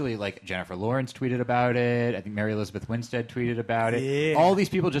eventually, like, Jennifer Lawrence tweeted about it. I think Mary Elizabeth Winstead tweeted about it. Yeah. All these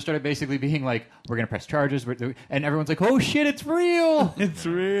people just started basically being like, we're going to press charges. And everyone's like, oh, shit, it's real. It's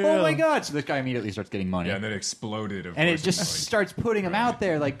real. Oh, my God. So this guy immediately starts getting money. Yeah, and then it exploded. Of And it course, just like, starts putting him out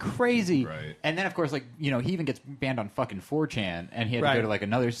there like crazy. Right. And then, of course, like, he even gets banned on fucking 4chan. And he had to Right. go to, like,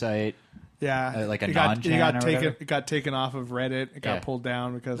 another site. Yeah. Like a it got, non-chan it got or taken. whatever? It got taken off of Reddit. It got Yeah. pulled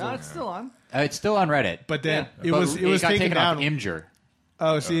down because No, of. it's still on. It's still on Reddit. But then Yeah. it was got taken taken off down. Imgur.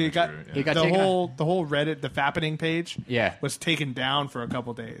 Oh, see, it got, true, yeah. It got the taken whole Reddit, the fappening page, Yeah. was taken down for a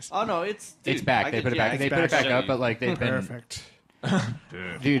couple days. Oh no, it's It's back. They put it back. They put it back up, but like they've been, Perfect.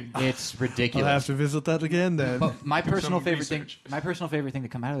 dude, it's I'll ridiculous. have to visit that again then. But my personal favorite research. thing, to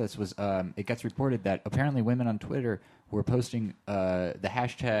come out of this was, it gets reported that apparently women on Twitter were posting the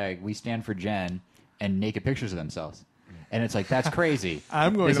hashtag We Stand for Jen and naked pictures of themselves, and it's like that's crazy.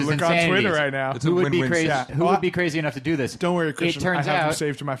 I'm going This to is look on insanity. Twitter right now. It's a Who would be win-win crazy? situation. Who would be crazy enough to do this? Don't worry, Christian. It turns I have them out,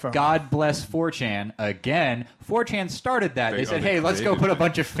 saved to my phone. God bless 4chan again. 4chan started that. They Oh, said, they "Hey, let's go created put a it.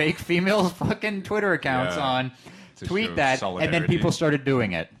 bunch of fake female fucking Twitter accounts Yeah. on, To tweet show that," and then solidarity. people started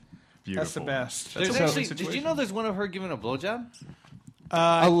doing it. Beautiful. That's the best. There's a actually. win-win Did you situation. know there's one of her giving a blowjob?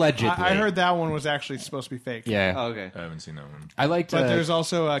 Allegedly, I heard that one was actually supposed to be fake. Yeah, Oh, okay. I haven't seen that one. I liked. But there's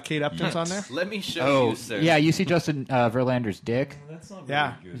also Kate Upton's on there. Let me show Oh, you, sir. yeah, you see Justin Verlander's dick.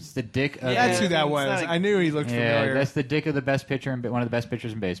 Yeah. It's the dick. Of Yeah, That's who that was. it's not a- I knew he looked yeah, familiar. that's the dick of the best pitcher and one of the best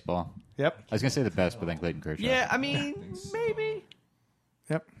pitchers in baseball. Yep. I was gonna say the best, but then Clayton Kershaw. Yeah, I mean, maybe.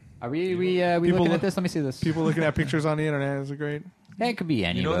 Yep. Are we People looking look- at this? Let me see this. People looking at pictures on the internet is great. Yeah, it could be You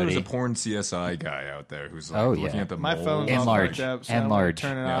anybody. know, there's a porn CSI guy out there who's like Oh, looking yeah. at the My mold. phone's all Enlarge, fucked up, so I'm gonna enlarge,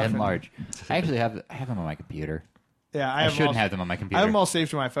 turn it off and- enlarge. I actually have them on my computer. Yeah, I have shouldn't them all, have them on my I computer. have them all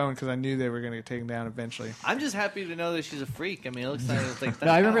saved to my phone because I knew they were going to get taken down eventually. I'm just happy to know that she's a freak. I mean, it looks like. That's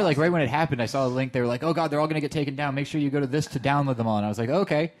No, I remember kinda like right when it happened, I saw a link. They were like, "Oh God, they're all going to get taken down. Make sure you go to this to download them all." And I was like,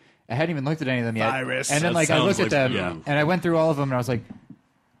 "Okay." I hadn't even looked at any of them yet. Virus. And then That like I looked sounds at like- them yeah. and I went through all of them and I was like,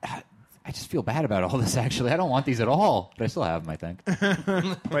 I just feel bad about all this. Actually, I don't want these at all, but I still have them. I think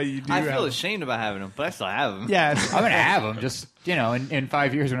But you do I have feel them. ashamed about having them, but I still have them. Yeah, it's- I'm going to have them. Just in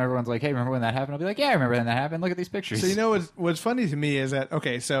 5 years when everyone's like, "Hey, remember when that happened?" I'll be like, "Yeah, I remember when that happened. Look at these pictures." So you know what's funny to me is that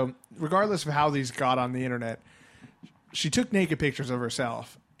okay, so regardless of how these got on the internet, she took naked pictures of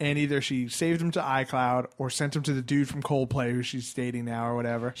herself, and either she saved them to iCloud or sent them to the dude from Coldplay who she's dating now or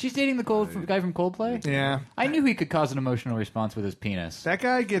whatever. she's dating the guy from Coldplay. Yeah, I knew he could cause an emotional response with his penis. that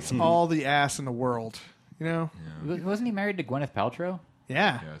guy gets all the ass in the world. You know? Wasn't he married to Gwyneth Paltrow?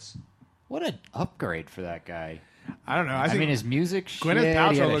 Yeah. Yes. What an upgrade for that guy. I don't know. I I think mean, his music. Gwyneth shit, he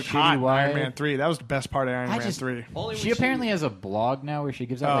had Paltrow a looked shitty hot in wife. Iron Man 3. That was the best part of Iron I Man just- 3. Only She when apparently has a blog now where she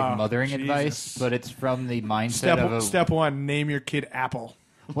gives out like Oh, mothering Jesus. advice, but it's from the mindset of a. Step 1, name your kid Apple.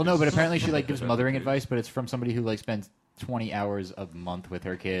 Well, no, but apparently she like gives mothering advice, but it's from somebody who like spends 20 hours a month with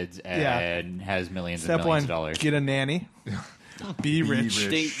her kids and has millions Step and millions 1, of dollars. get a nanny. Be rich.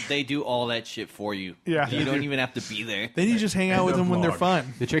 They do all that shit for you. Yeah. You don't even have to be there. Then you just hang out with a them when they're vlog.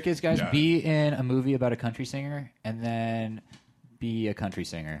 fun. The trick is, guys, Yeah. be in a movie about a country singer and then be a country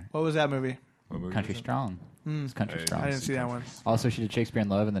singer. What was that movie? What movie Country was it? Strong. It's Country I Strong. I didn't see that one. Also, she did Shakespeare in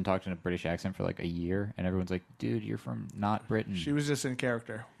Love and then talked in a British accent for like a year, and everyone's like, "Dude, you're from not Britain." She was just in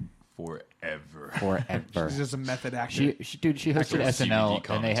character. Forever. Forever. She's just a method actor. She hosted Actual SNL, CBD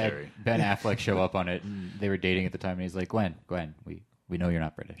and they had commentary. Ben Affleck show up on it, and they were dating at the time, and he's like, Gwen, we know you're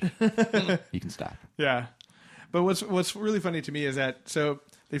not British. You can stop. Yeah, but what's really funny to me is that so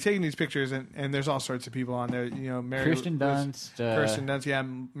they've taken these pictures and there's all sorts of people on there. You know, Kirsten Dunst, Kirsten Dunst, yeah,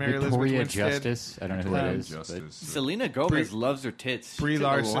 Mary Elizabeth Victoria Winstead, Justice. I don't know who that is. Justice. But Selena Gomez loves her tits. She Brie took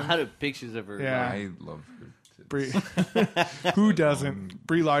Larson. a lot of pictures of her. Yeah. I love her. Brie. Who doesn't?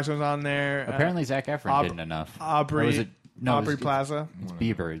 Brie Larson's on there. apparently Zac Efron didn't enough. Aubrey. Or was it, no, Aubrey it was, Plaza. It's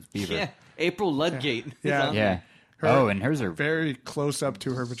Bieber. It's Bieber. Yeah. April Ludgate. is Yeah. on Yeah. Her- Oh, and hers are. Very close up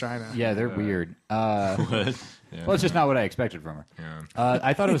to her vagina. Yeah, they're weird. Yeah. Well, it's just not what I expected from her. Yeah.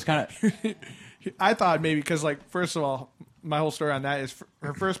 I thought it was kind of. I thought maybe because like first of all, my whole story on that is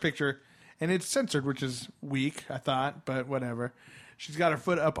her first picture, and it's censored, which is weak. I thought, but whatever. She's got her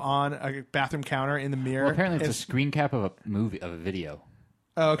foot up on a bathroom counter in the mirror. Well, apparently it's a screen cap of a video.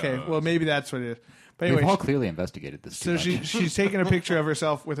 Oh, okay. Well, maybe that's what it is. But We've anyway, all clearly investigated this. so too much. she's taking a picture of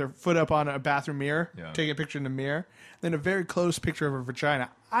herself with her foot up on a bathroom mirror, Yeah. taking a picture in the mirror, then a very close picture of her vagina.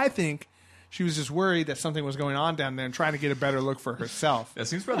 I think she was just worried that something was going on down there and trying to get a better look for herself. That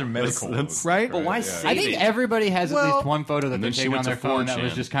seems rather medical. that's- Right? But why Yeah. save I think it? everybody has at Well- least one photo that And they then she take on went to their phone that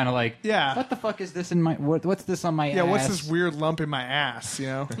was 4chan. just kind of like, Yeah. what the fuck is this in my what's this on my Yeah, ass? what's this weird lump in my ass, you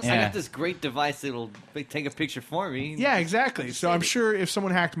know? I Yeah. got this great device that'll take a picture for me. Yeah, exactly. So I'm sure if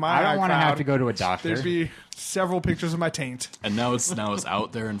someone hacked my I don't want to iCloud, have to go to a doctor. there'd be several pictures of my taint. And now it's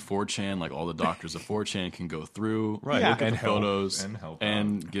out there in 4chan. Like all the doctors of 4chan can go through, Right. Yeah. look at And the help- photos, and help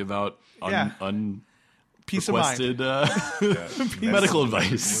and give out Yeah. Peace of mind. unrequested medical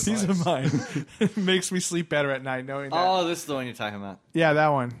advice. Peace of mind. Makes me sleep better at night knowing that. Oh, this is the one you're talking about. Yeah, that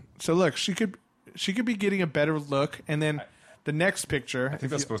one. So look, she could be getting a better look, and then The next picture. I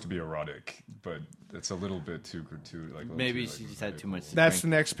think that's supposed to be erotic, but it's a little bit too like. a little Maybe too, she like, just had too much. to That's the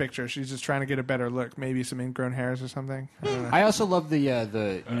drink. next picture. She's just trying to get a better look. Maybe some ingrown hairs or something. I don't know. I also love the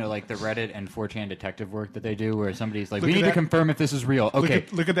like the Reddit and 4chan detective work that they do, where somebody's like, Look "We at need to that. confirm if this is real." Okay,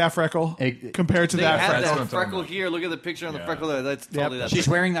 Look at that freckle It- compared to They that have freckle. what that I'm talking freckle about. here. Look at the picture on the Yeah. freckle there. That's totally that. she's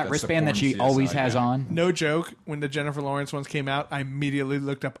freckle. wearing that That's the wristband that she porn always CSI has guy. on. No joke. When the Jennifer Lawrence ones came out, I immediately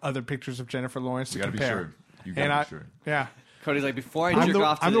looked up other pictures of Jennifer Lawrence to You gotta be compare. sure. You And gotta be sure. yeah, Cody's like, before I I'm jerk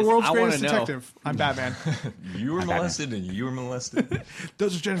off to the this, world's I want greatest to know. detective. I'm Batman. You were molested and you were molested.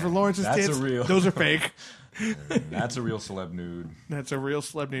 Those are Jennifer Lawrence's That's tits. a real- Those are fake. That's a real celeb nude. That's a real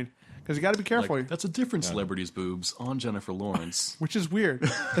celeb nude. Because you got to be careful. Like, that's a different celebrity's boobs on Jennifer Lawrence. Which is weird.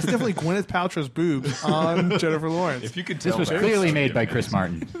 That's definitely Gwyneth Paltrow's boobs on Jennifer Lawrence. If you could tell, This was that, clearly that'd made be by amazing. Chris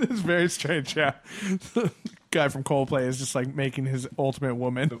Martin. It's very strange, yeah. Guy from Coldplay is just like making his ultimate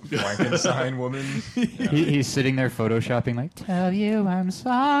woman. Frankenstein woman. He's sitting there photoshopping, like, "Tell you I'm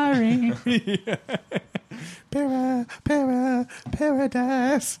sorry."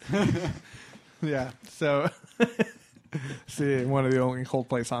 Paradise. Yeah, so see, one of the only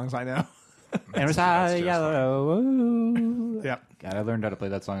Coldplay songs I know. And it was That's high just yellow. Ooh. Yeah. God, I learned how to play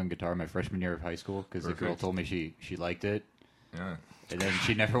that song on guitar my freshman year of high school because the girl Perfect. told me she liked it, Yeah. and then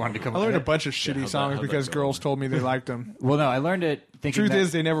she never wanted to come. I learned a back. bunch of shitty how'd that- songs how'd that because go? girls told me they liked them. Well, no, I learned it thinking. Truth that,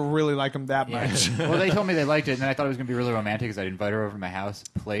 is, they never really liked them that Yeah. much. Well, they told me they liked it, and then I thought it was gonna be really romantic because I'd invite her over to my house,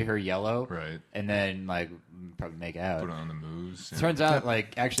 play her Yellow, Right. and then like probably make out. Put on the moves. Turns out,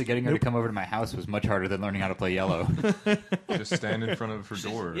 like, actually getting her to come over to my house was much harder than learning how to play Yellow. Just stand in front of her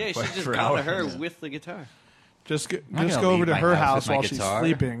door. Yeah, and she play just for got to hours. her with the guitar. Just not go gonna over leave to my her house house with my while she's guitar.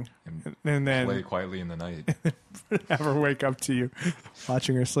 sleeping, and then Play quietly in the night. have her wake up to you,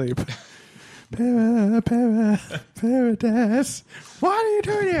 watching her sleep. Paradise. What are you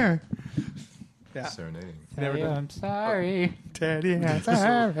doing here? Yeah, Serenading. never Hey, done. I'm sorry. Teddy.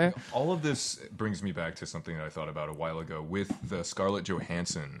 So, all of this brings me back to something that I thought about a while ago with the Scarlett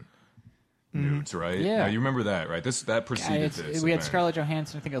Johansson nudes, right? Yeah. Now, you remember that, right? That preceded It's- this. we had event. Scarlett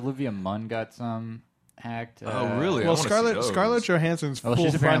Johansson. I think Olivia Munn got some hacked. Oh, really? I Well, wanna see Scarlett those. Johansson's Well, full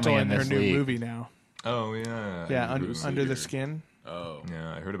she's apparently frontal in in her this new league. movie now. Oh, yeah. Yeah, Bruce Under the Leader. Skin. Oh.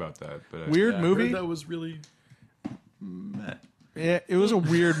 Yeah, I heard about that. But Weird Yeah, I movie. heard that was really meh. Yeah, it was a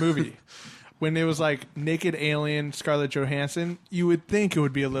weird movie. When it was like naked alien Scarlett Johansson, you would think it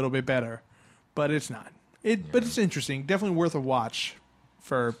would be a little bit better, but it's not. But it's interesting. Definitely worth a watch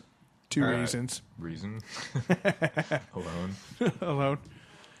for two All right. reasons. Reason? Alone? Alone.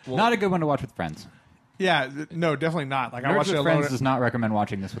 Not a good one to watch with friends. Yeah, no, definitely not. Like I Nerds watched it with alone. Friends does not recommend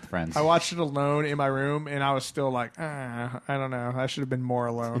watching this with friends. I watched it alone in my room, and I was still like, I don't know. I should have been more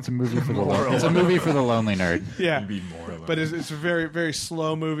alone. It's a movie for the it's a movie for the lonely nerd. Yeah, You'd be more alone. but it's a very, very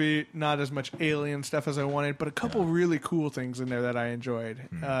slow movie. Not as much alien stuff as I wanted, but a couple really cool things in there that I enjoyed,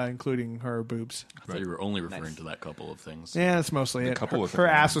 including her boobs. I thought you were only referring to that couple of things. Yeah, that's mostly it. couple Her, of her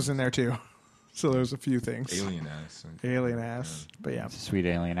things. ass was in there too, so there's a few things. Alien ass. Alien ass, but yeah, Sweet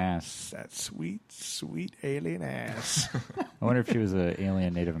alien ass. that sweet, sweet alien ass. I wonder if she was an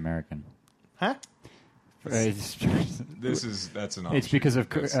alien Native American. Huh? It's That's an it's because of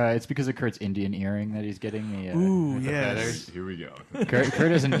That's- it's because of Kurt's Indian earring that he's getting. The, Ooh, with the yes. feathers. Here we go.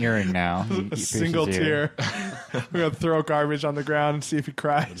 Kurt has an earring now. He A pierces single his ear. tear. We're gonna throw garbage on the ground and see if he Is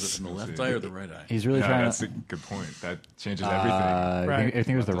cries. it in the left eye or the right eye? He's really Yeah, trying that's to. a good point. That changes everything. Right. I think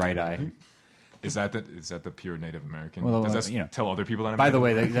it was the right eye. Is that the pure Native American? Well, Does that you know. tell other people that I'm By the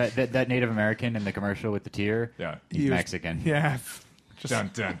Native way, that Native American in the commercial with the tear, Yeah. he's He was- Mexican. Yeah. Just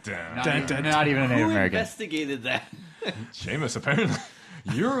Dun, dun, dun. Not, Dun, even, dun, not even a Native Who American. investigated that? Seamus, apparently.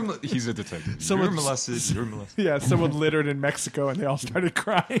 He's a detective. Someone- You're molested. You're molested. yeah. Someone littered in Mexico and they all started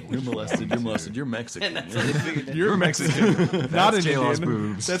crying. You're molested. You're molested. You're Mexican. And that's how they figured it. You're Mexican, not an J-Law's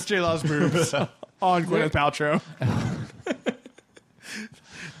Indian. boobs. That's J Law's boobs on Gwyneth Paltrow.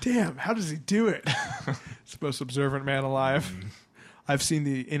 Damn, how does he do it? It's the most observant man alive. I've seen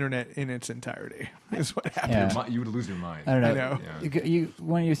the internet in its entirety. Is what happened. Yeah. You would lose your mind. I don't know. I know. Yeah.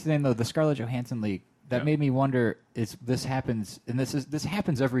 When you were saying though the Scarlett Johansson leak, that Yeah. made me wonder. This happens, and this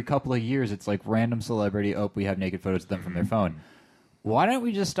happens every couple of years. It's like random celebrity. Oh, we have naked photos of them from their phone. Why don't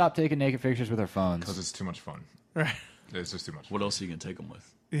we just stop taking naked pictures with our phones? Because it's too much fun. Right. It's just too much. What else are you going to take them with?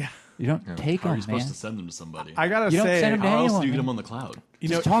 Yeah. You don't take How are them, you supposed man. to send them to somebody? I gotta You don't say, send 'em to How else anyone, do you get man. them on the cloud? you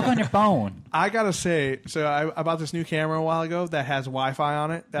know, Just talk on your phone. I gotta say, so I bought this new camera a while ago that has Wi-Fi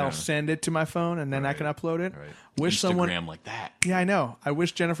on it. That'll Yeah. send it to my phone, and then I can upload it. Right. Wish someone. Instagram like that. Yeah, I know. I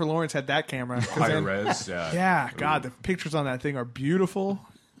wish Jennifer Lawrence had that camera. 'cause Higher then- res. Yeah. Yeah, God, the pictures on that thing are beautiful.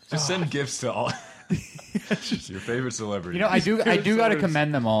 Just send gifts to all. Your favorite celebrity. You know, I do got to Celebrities.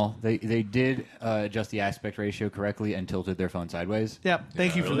 commend them all. They did adjust the aspect ratio correctly and tilted their phone sideways. Yeah,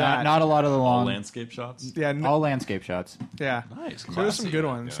 thank you for really? that. Not a lot of the All long, landscape shots. Yeah, all landscape shots. yeah. Nice. There were some Classy. good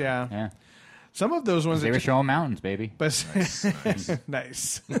ones. Yeah. Yeah, Some of those ones they that were showing mountains, baby. But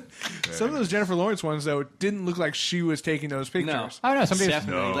nice. Some of those Jennifer Lawrence ones though didn't look like she was taking those pictures. No. Oh no, somebody.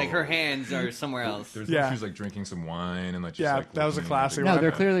 Definitely. No. Like her hands are somewhere else. There's Yeah. she was like drinking some wine and like just, Yeah, like, that was a looking classic No, one.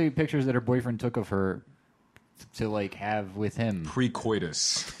 they're clearly pictures that her boyfriend took of her to like have with him.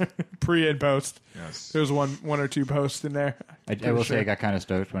 pre-coitus. Pre and post. Yes. There was one or two posts in there. I will say I got kind of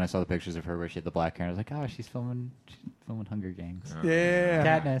stoked when I saw the pictures of her where she had the black hair. I was like, oh, she's filming Hunger Games. Yeah.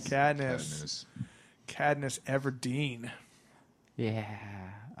 Katniss. Katniss. Katniss Everdeen. Yeah.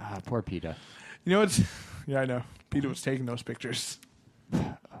 Poor PETA. You know what's? Yeah, I know. Peter was taking those pictures.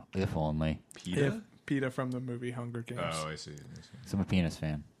 If only. PETA? Peter from the movie Hunger Games. Oh, I see. So I'm a penis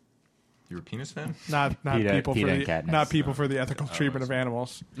fan. You were a penis fan? Not Peter- people Peter for and the Katniss. not people for the ethical treatment of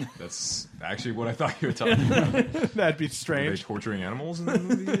animals. That's actually what I thought you were talking about. Were That'd be they strange. torturing animals in the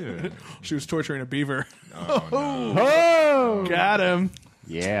movie? Or? She was torturing a beaver. Oh, no. Oh! Got him.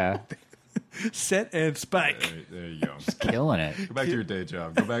 Yeah. Set and spike. There you go. Killing it. Go back to your day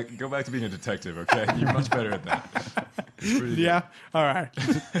job. Go back to being a detective, okay? You're much better at that. It's pretty good. Yeah. All right.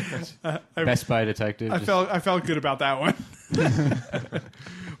 Best Buy detective. I just- felt good about that one.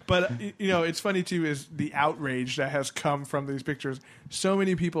 But you know, it's funny too is the outrage that has come from these pictures. So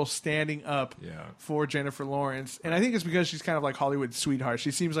many people standing up Yeah. for Jennifer Lawrence, and I think it's because she's kind of like Hollywood's sweetheart.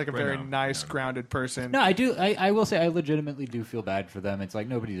 She seems like a very now. nice, Yeah. grounded person. No, I do. I will say I legitimately do feel bad for them. It's like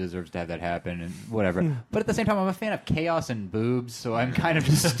nobody deserves to have that happen and whatever. But at the same time, I'm a fan of chaos and boobs, so I'm kind of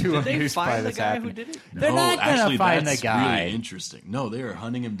just too Did they amused by find the this guy happening. who did it? They're No, not gonna actually, find that's the guy. Really interesting. No, they are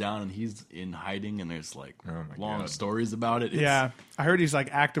hunting him down, and he's in hiding, and there's like Oh my long God. stories about it. It's- Yeah, I heard he's like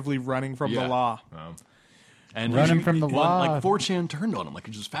actively running from the Yeah. law. and Run him you- from the well, law. Like 4chan turned on him, like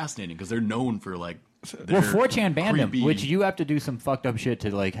it's just fascinating because they're known for like. Well, their 4chan banned him, creepy- which you have to do some fucked up shit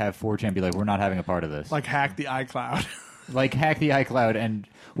to like have 4chan be like, we're not having a part of this. Like hack the iCloud. Like hack the iCloud, and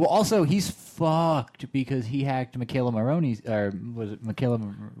well, also he's fucked because he hacked Michaela Maroney's, or was it Michaela,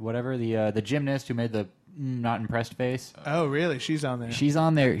 whatever the gymnast who made the not impressed face. Oh, really? She's on there. She's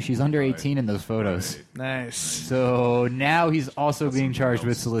on there. She's under 18 in those photos. Right. Nice. So now he's also being charged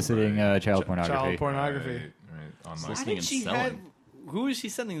with soliciting child pornography. Child pornography. Right. On my Listening and She selling. had, who is she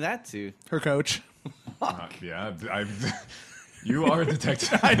sending that to? Her coach. yeah, you are a detective.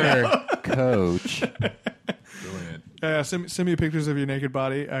 Her coach. Brilliant. Send me pictures of your naked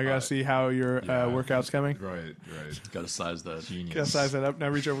body. I gotta see how your workout's coming. Right. Got to size that. Genius. Gotta size that up. Now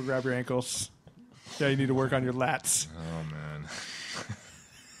reach over, grab your ankles. Yeah, you need to work on your lats. Oh man.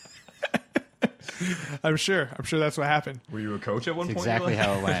 I'm sure that's what happened. Were you a coach at one That's point? exactly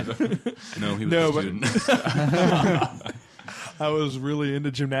how it went. No, he was No, a but- student. I was really into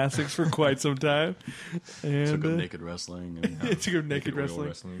gymnastics for quite some time, and Took up naked wrestling. And, it took him naked Oil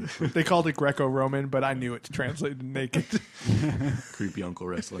wrestling. They called it Greco-Roman, but I knew it translated to naked. creepy uncle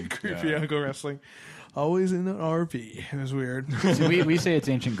wrestling. Creepy uncle wrestling. Always in an RV. It was weird. So we say it's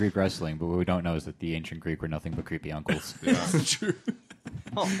ancient Greek wrestling, but what we don't know is that the ancient Greek were nothing but creepy uncles. True.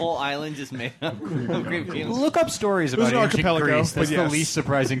 A whole island just made up of creepy. Look up stories was about an ancient archipelago, Greece. That's but the yes. least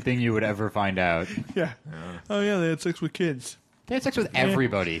surprising thing you would ever find out. Yeah. Oh yeah, they had sex with kids, They had sex with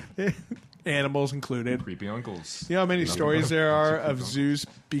everybody. animals included. Creepy uncles. You know how many stories there are of Creepy Zeus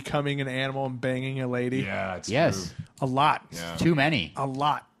becoming an animal and banging a lady? Yeah, it's Yes. true. A lot. Yeah. Too many. A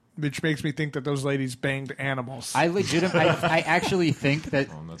lot. Which makes me think that those ladies banged animals. I actually think that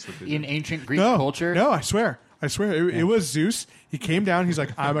Well, that's what they in do. ancient Greek no, culture, No, I swear. It was Zeus. He came down. He's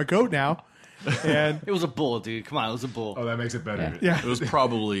like, I'm a goat now. And It was a bull, dude. Come on, it was a bull. Oh, that makes it better. Yeah. It was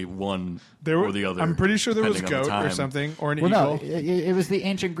probably one there were, or the other. I'm pretty sure there was a depending on goat the or time. something, or an well, no, eagle. it was the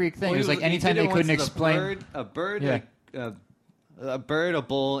ancient Greek thing. Well, It was like he anytime did it they couldn't once with explain. a bird, Yeah. a bird, a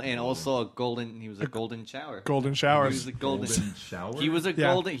bull, and also a golden. He was a golden shower. Golden He showers. was a golden. shower. He was a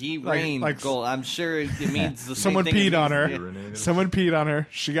Yeah. golden. He Like- rained like- gold. I'm sure it means the same Someone thing. peed it on means- her. yeah. Urinated. Someone peed on her.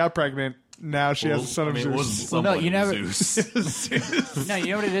 She got pregnant. Now she has a son of I mean, it wasn't Zeus. Well, no, someone, you it never- was Zeus. No, you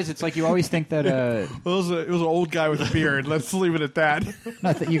know what it is? It's like you always think that. It was an old guy with a beard. Let's leave it at that.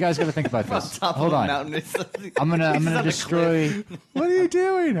 No, you guys got to think about On this. top Hold of a on. mountain. It's something- I'm gonna he's on a destroy. What are you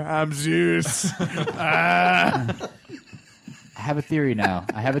doing? I'm Zeus. I have a theory now.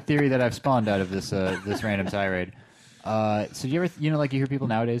 I have a theory that I've spawned out of this this random tirade. So do you ever, like you hear people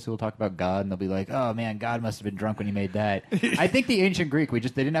nowadays who will talk about God and they'll be like, "Oh man, God must have been drunk when he made that." I think the ancient Greek, they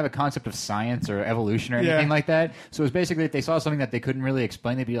didn't have a concept of science or evolution or anything like that. So it was basically if they saw something that they couldn't really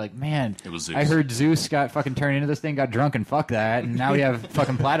explain, they'd be like, "Man, It was Zeus. I heard Zeus got fucking turned into this thing, got drunk, and fuck that, and now we have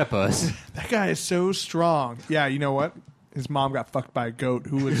fucking platypus." That guy is so strong. Yeah, you know what? His mom got fucked by a goat.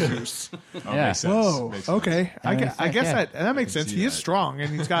 Who was Zeus? Yeah. Makes sense. Whoa. Makes sense. Okay. I makes guess sense, that makes can sense. see He is that. strong, and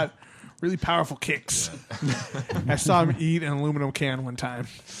he's got really powerful kicks. I saw him eat an aluminum can one time.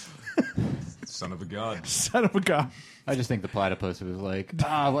 Son of a god. Son of a god. I just think the platypus was like,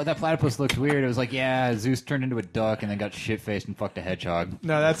 well, that platypus looks weird. It was like, yeah, Zeus turned into a duck and then got shit faced and fucked a hedgehog.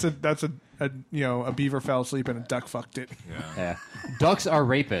 No, that's a beaver fell asleep and a duck fucked it. Yeah. Yeah, ducks are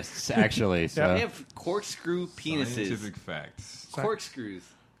rapists, actually. So. They have corkscrew penises. Scientific facts. Corkscrews.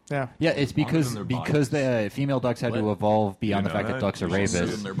 Yeah. Yeah, it's Longer because than their because bodies. the female ducks had to What? evolve beyond You the know fact that that? ducks are There's also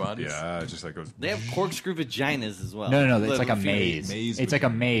rapists. in their bodies. Yeah, just like goes. They have corkscrew vaginas as well. No, it's like a Little maze. Maze It's like a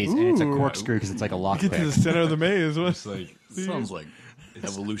maze, and it's a Ooh. corkscrew because it's like a Get to the lockpick. center of the maze. What? It's like Sounds like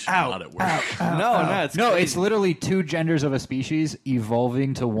evolution Ow, not at work. No, it's No, crazy. it's literally two genders of a species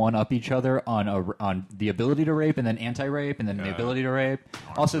evolving to one up each other on the ability to rape, and then anti-rape, and then the ability to rape.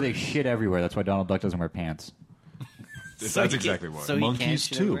 Also, they shit everywhere. That's why Donald Duck doesn't wear pants. So that's he exactly can- why. So he Monkeys can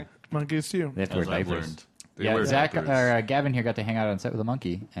shit too. everywhere? Monkeys too. They have to As wear I've diapers. learned. They Yeah, wear Zach diapers. or Gavin here got to hang out on set with a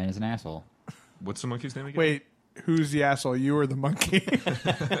monkey, and is an asshole. What's the monkey's name again? Wait, who's the asshole? You or the monkey?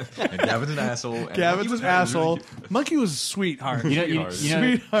 And Gavin's an asshole. And Gavin's Monkey was an really asshole. cute. Monkey was a sweetheart. You know,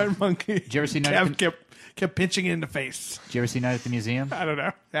 Sweetheart monkey. Did you ever see Night Gavin at the, kept pinching it in the face. did you ever see Night at the Museum? I don't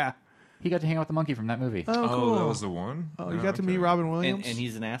know. Yeah. He got to hang out with the monkey from that movie. Oh, Oh, cool. that was the one. Oh, you got to meet Robin Williams. And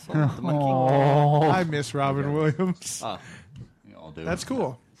he's an asshole. The monkey. Oh, I miss Robin Williams. Oh, we all do. That's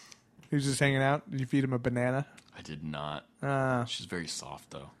cool. He was just hanging out. Did you feed him a banana? I did not. Uh, She's very soft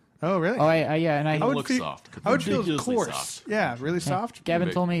though. oh, really? Oh, yeah, and I Don't would look feel- soft. I would feel Ridiculously coarse. soft. Yeah, really soft. Gavin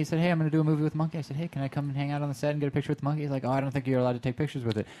Big. told me, he said, "Hey, I'm going to do a movie with Monkey." I said, "Hey, can I come and hang out on the set and get a picture with the monkey?" He's like, "Oh, I don't think you're allowed to take pictures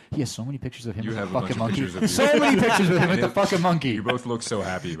with it." He has so many pictures of him You with the have a bunch fucking of monkey. pictures of you. So many pictures with him with the fucking monkey. You both look so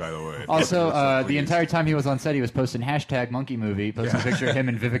happy, by the way. Also, So the pleased. entire time he was on set, he was posting hashtag monkey movie, posting a picture of him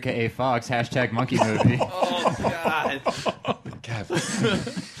and Vivica A. Fox, hashtag monkey movie. oh God. Gavin.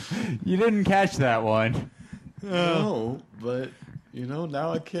 You didn't catch that one. No, but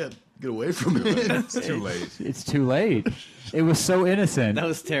now I can't get away from it. It's too late. It's too late. It was so innocent. That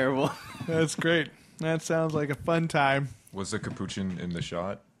was terrible. That's great. That sounds like a fun time. Was the capuchin in the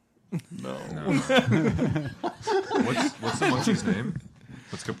shot? No. What's the monkey's name?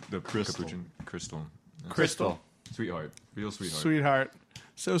 What's the Crystal. capuchin? Crystal. Crystal. Sweetheart. Real sweetheart. Sweetheart.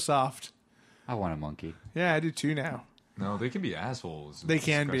 So soft. I want a monkey. Yeah, I do too now. No, they can be assholes. They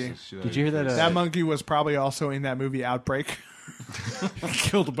can be. Did you hear that, That monkey was probably also in that movie Outbreak.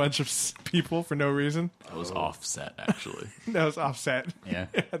 Killed a bunch of people for no reason. That was offset, actually. That was Offset. Yeah.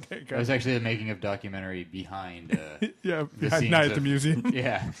 There you It go. was actually the making of documentary behind. Yeah, the behind scenes Night at of- the Museum.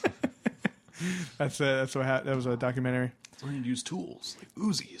 Yeah. That's what that was a documentary. Learning to use tools like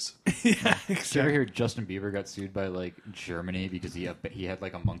Uzis. Did you ever hear Justin Bieber got sued by like Germany because he had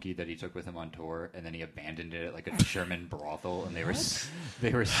like a monkey that he took with him on tour and then he abandoned it at like a German brothel and they were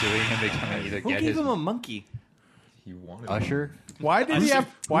suing him. They trying to either Who get gave his him a monkey? He wanted Usher. Why did he have?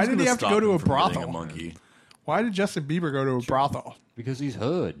 Why Who's did he gonna have to stop go to him a from getting brothel? A monkey Why did Justin Bieber go to a brothel? Because he's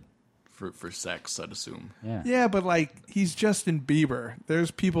hood. for sex, I'd assume. Yeah. Yeah, but like he's Justin Bieber.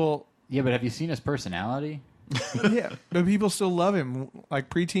 There's people. Yeah, but have you seen his personality? Yeah, but people still love him. Like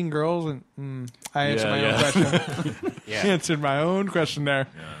preteen girls, and I answered Yeah, my yeah. own question. Yeah. Answered my own question there.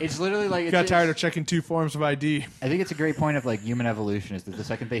 It's literally like Got tired of checking 2 forms of ID. I think it's a great point of like human evolution is that the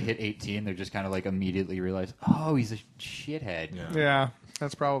second they hit 18, they're just kind of like immediately realize, oh, he's a shithead. Yeah. Yeah,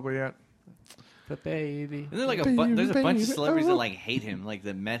 that's probably it. But baby. Isn't there like there's a bunch of celebrities that like hate him, like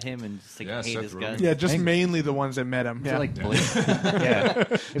that met him and just like Yeah, hate Seth his Rogen. guts. Yeah, just Thank- mainly the ones that met him. It was Yeah. like Blake. Yeah,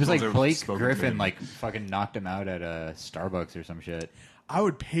 it was like Those are Blake spoken Griffin to. like fucking knocked him out at Starbucks or some shit. I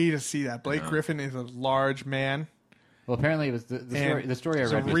would pay to see that. Blake Griffin is a large man. Well, apparently it was the story. And The story I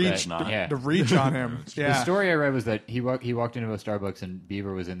the read was reach, that. Yeah. the reach on him. The Yeah. story I read was that he walked into a Starbucks and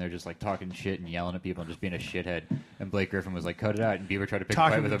Bieber was in there just like talking shit and yelling at people and just being a shithead. And Blake Griffin was like, "Cut it out." And Bieber tried to pick a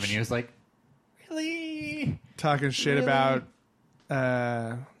Talking fight with him, sh- and he was like, "Really?" Talking shit about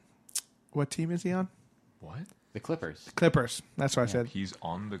what team is he on? What? The Clippers. Clippers. That's what I said. He's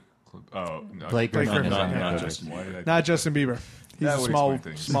on the clip. Oh, no. Blake Blake Griffin. Griffin, is on the yeah. Clippers. Why did I? Not Justin Bieber. He's That a would small,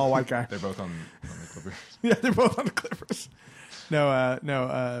 explain things. small white guy. They're both on the Clippers. Yeah, they're both on the Clippers. No,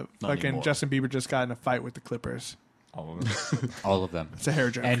 fucking anymore. Justin Bieber just got in a fight with the Clippers. All of them. All of them. It's a hair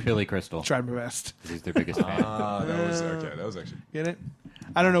joke. And Billy Crystal. Tried my best. He's their biggest fan. That was okay. That was actually. Get it?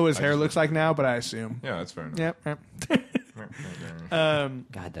 I don't know what his hair looks like now, but I assume. Yeah, that's fair enough. Yep.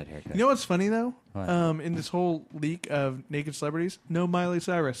 God, that haircut. You know what's funny though? What? In this whole leak of naked celebrities, no Miley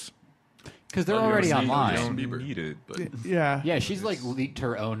Cyrus. Because they're Oh, you already ever seen online. Justin You Bieber? don't need it. But Yeah. Yeah, she's like leaked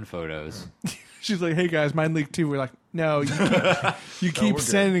her own photos. She's like, "Hey guys, mine leaked too." We're like, "No, you keep we're good.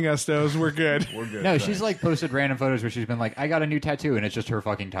 sending us those. We're good." We're good. No, thanks. she's like posted random photos where she's been like, I got a new tattoo, and it's just her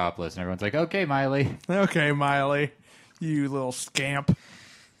fucking topless. And everyone's like, okay, Miley. Okay, Miley, you little scamp.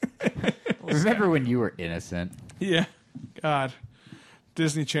 Remember when you were innocent? Yeah. God,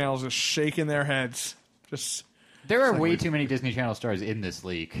 Disney Channel's just shaking their heads. Just There are way too many Disney Channel stars in this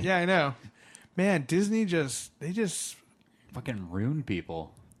leak. yeah, I know. Man, Disney they just Fucking ruin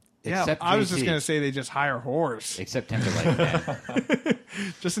people. yeah. Except I was JT. just gonna say they just hire whores. Except Timberlake, man.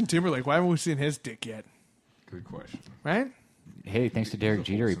 Justin Timberlake. Why haven't we seen his dick yet? Good question. Right? Hey, thanks to Derek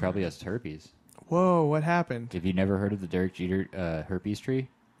Jeter, he probably has herpes. Whoa, what happened? Have you never heard of the Derek Jeter herpes tree?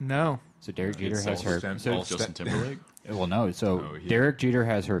 No. So Derek Jeter It's has all herpes. stem- all Justin Timberlake. Well, no. So No, he- Derek Jeter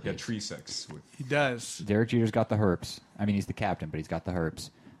has Got herpes. tree sex with. He does. Derek Jeter's got the herpes. I mean, he's the captain, but he's got the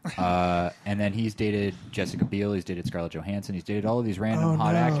herpes. And then he's dated Jessica Biel. He's dated Scarlett Johansson. He's dated all of these random Oh,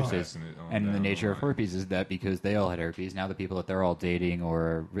 hot no. actresses. Oh, And the no. nature of herpes is that because they all had herpes, now the people that they're all dating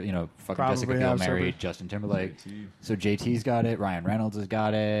or fucking Probably Jessica Biel have married herpes. Justin Timberlake. JT. So JT's got it. Ryan Reynolds has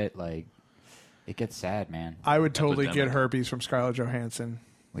got it. Like, it gets sad, man. I would totally get Epidemic. herpes from Scarlett Johansson.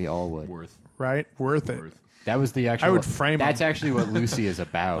 We all would. Worth. Right? Worth it. That was the actual. I would frame That's him. actually what Lucy is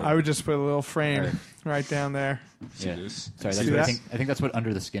about. I would just put a little frame Right. right down there. See Yeah. this? Sorry, See that's what that? I think that's what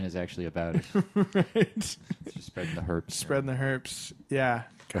Under the Skin is actually about. Right? It's just spreading the herpes. Spreading the herpes. Yeah.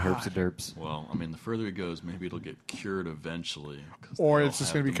 The herpes and derps. Well, I mean, the further it goes, maybe it'll get cured eventually. 'cause Or they'll it's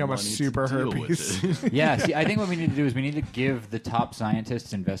just have gonna the become a money to super deal with herpes. it. Yeah, see, I think what we need to do is we need to give the top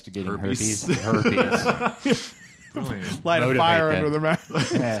scientists investigating Herpes. herpes. Brilliant. Light a Motivate fire them. under their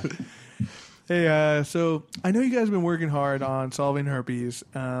mouth. Yeah. Hey, so I know you guys have been working hard on solving herpes,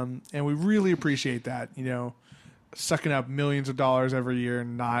 and we really appreciate that. You know, sucking up millions of dollars every year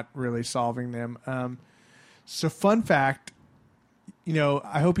and not really solving them. So, fun fact, you know,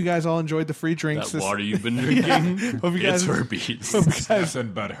 I hope you guys all enjoyed the free drinks. That water you've been drinking, Hope you guys, it's herpes. hope you guys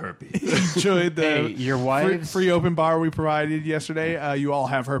Nothing but herpes. enjoyed the Hey, your wives. free open bar we provided yesterday. You all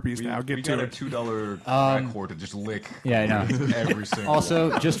have herpes now. We Get got to a it. $2 crack whore to just lick. Yeah, I know. Every single.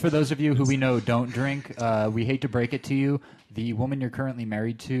 Also, just for those of you who we know don't drink, we hate to break it to you. The woman you're currently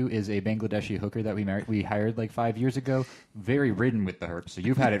married to is a Bangladeshi hooker that we hired like 5 years ago. Very ridden with the herpes, so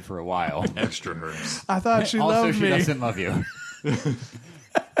you've had it for a while. extra herpes. I thought she also, loved she me. doesn't love you.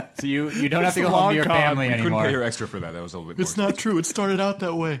 So you don't have to It's go a home long to your con. family Couldn't anymore. pay her extra for that. That was a little bit. It's not true. It started out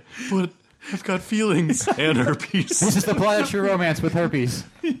that way, but I've got feelings and herpes. This is the plot of True Romance with herpes.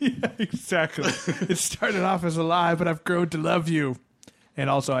 Exactly. It started off as a lie, but I've grown to love you. And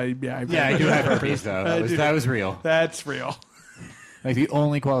also, I Yeah, I do have herpes though. That was real. That's real. Like the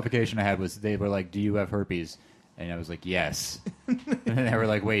only qualification I had was they were like, "Do you have herpes?" And I was like, "Yes." And then they were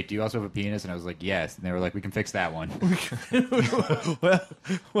like, "Wait, do you also have a penis?" And I was like, "Yes." And they were like, "We can fix that one."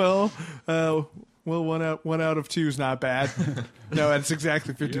 Well, one out of two is not bad. No, that's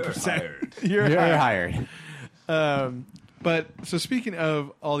exactly 50%. hired. You're You're hired. hired. But so speaking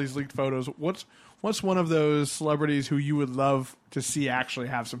of all these leaked photos, what's one of those celebrities who you would love to see actually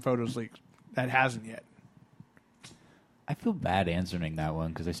have some photos leaked that hasn't yet? I feel bad answering that one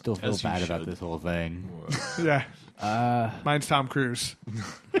because I still feel As you bad about should. this whole thing. Yeah. Mine's Tom Cruise.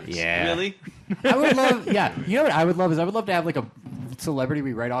 Yeah, Really? I would love. Yeah, you know what I would love is I would love to have like a celebrity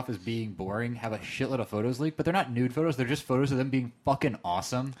we write off as being boring have a shitload of photos leaked, but they're not nude photos. They're just photos of them being fucking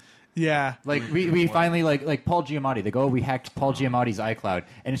awesome. Yeah. Like we finally like Paul Giamatti. They go, we hacked Paul Giamatti's iCloud,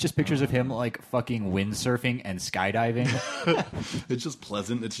 and it's just pictures of him like fucking windsurfing and skydiving. It's just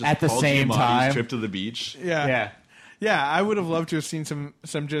pleasant. It's just At the Paul same Giamatti's time. trip to the beach. Yeah. Yeah. Yeah, I would have loved to have seen some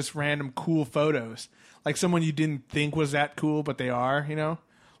just random cool photos. Like someone you didn't think was that cool, but they are, you know?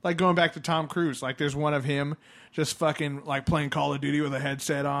 Like going back to Tom Cruise, like there's one of him just fucking like playing Call of Duty with a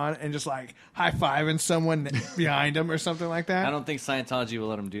headset on and just like high-fiving someone behind him or something like that. I don't think Scientology will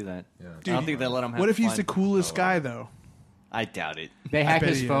let him do that. Yeah. I don't think they let him have What if he's fun. the coolest guy though? I doubt it. They hack bet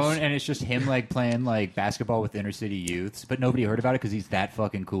his he phone, is. and it's just him like playing like basketball with inner city youths, but nobody heard about it because he's that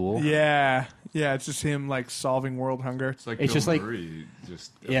fucking cool. Yeah. Yeah, it's just him like solving world hunger. It's like It's Bill just like- Murray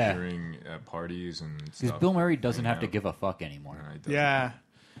just Yeah. appearing at parties and Because stuff. Bill Murray doesn't have to out. give a fuck anymore. He doesn't. Yeah.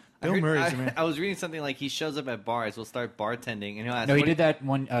 Bill Murray's the man. I was reading something like he shows up at bars, will start bartending, and he'll ask. No, he "What did that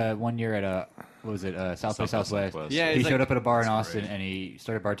one year at what was it? South by South by Southwest. Southwest. Yeah, He it's showed like- up at a bar in That's Austin great. and he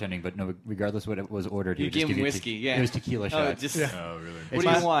started bartending, but no, regardless what it was ordered, he You would just give him you whiskey, yeah. It was tequila Oh, shots. just Oh, really?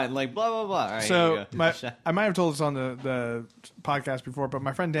 what do you want? Like blah blah blah. All right, here So you go. I might have told this on the podcast before, but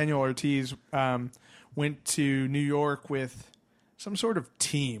my friend Daniel Ortiz went to New York with some sort of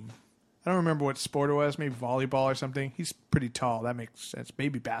team. I don't remember what sport it was, maybe volleyball or something. He's pretty tall. That makes sense.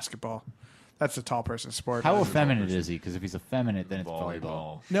 Maybe basketball. That's a tall person's sport. How effeminate is he? Because if he's effeminate, then it's volleyball.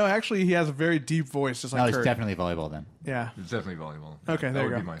 Volleyball. No, actually, he has a very deep voice, just like No, it's Kurt. definitely volleyball then. Yeah, It's definitely volleyball. Okay, there that you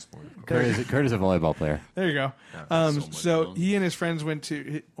would go. be my sport. Kurt is a volleyball player. there you go. so much So fun. he and his friends went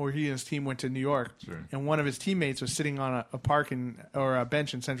to, or he and his team went to New York, Sure. and one of his teammates was sitting on a park or a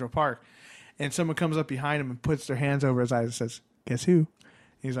bench in Central Park, and someone comes up behind him and puts their hands over his eyes and says, "Guess who?"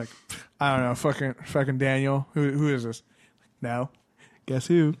 He's like, "I don't know, fucking Daniel. Who is this?" No. Guess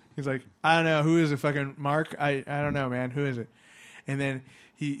who? He's like, "I don't know. Who is it? Fucking Mark? I don't know, man. Who is it?" And then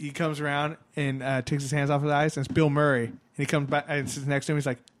he comes around and takes his hands off his eyes, and it's Bill Murray. And he comes back and sits next to him. He's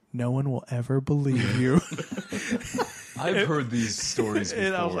like, "No one will ever believe you." I've heard these stories before.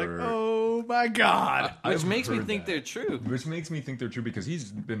 And I was like, "Oh my god!" Which I've makes me heard think that. they're true. Which makes me think they're true because he's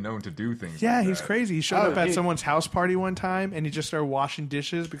been known to do things. Yeah, like he's that. crazy. He showed Oh, up at dude. someone's house party one time, and he just started washing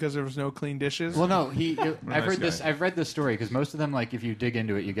dishes because there was no clean dishes. Well, no, I've nice heard this. guy. I've read this story because most of them, like, if you dig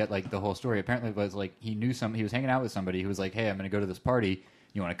into it, you get like the whole story. Apparently, it was like he knew some. He was hanging out with somebody who was like, "Hey, I'm going to go to this party.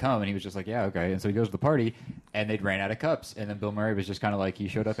 You want to come?" And he was just like, "Yeah, okay." And so he goes to the party, and they'd ran out of cups. And then Bill Murray was just kind of like, he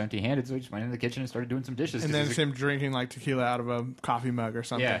showed up empty-handed, so he just went into the kitchen and started doing some dishes. and 'cause then he's it's him drinking like tequila out of a coffee mug or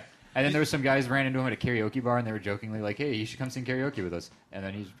something. yeah. And then there was some guys ran into him at a karaoke bar, and they were jokingly like, "Hey, you should come sing karaoke with us." And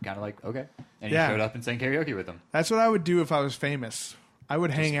then he's kind of like, "Okay," and he Yeah. showed up and sang karaoke with them. That's what I would do if I was famous. I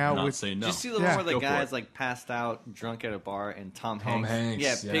would hang out Not with. say no. Did you see the Yeah. one where the Go for guy's it. like passed out, drunk at a bar, and Tom Tom Hanks.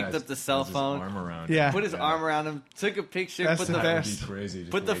 yeah, picked up the cell has his phone, arm around Yeah. him. put his Yeah. arm around him, took a picture, That's put the the That would best. be crazy.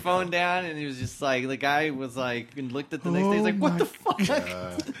 Just put the wake phone up. down, and he was just like, the guy was like, and looked at the next day, he's Oh like, what my the fuck?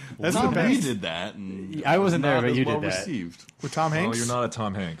 That's Tom, the we best. did that, and I wasn't it was there, not but as you well did that. received. with Tom Well, Hanks. you're not a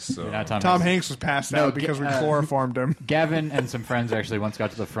Tom Hanks, so You're not Tom Tom Hanks. Hanks was passed No, out because we chloroformed him. Gavin and some friends actually once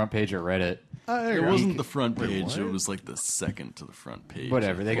got to the front page of Reddit. There you It go. wasn't the front page; what? it was like the second to the front page.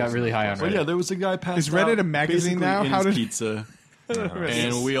 Whatever, they got really high on But Reddit. yeah, there was a guy passed Is Reddit out a magazine basically now? in How his did- pizza,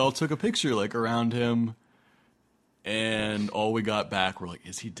 and we all took a picture like around him, and all we got back were like,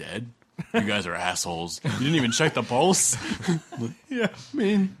 "Is he dead? You guys are assholes. You didn't even check the pulse." Yeah, I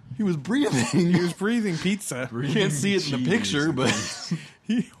mean, he was breathing. he was breathing pizza. You can't see it in the Cheese. picture, but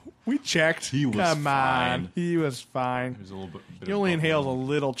We checked. He was Come fine. on, he was fine. There's a little bit He of only bubbling. inhaled a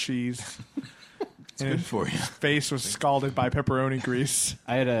little cheese. it's good for you. His face was scalded by pepperoni grease.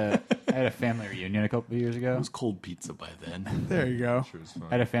 I had a family reunion a couple of years ago. It was cold pizza by then. There you go. Sure it's fun.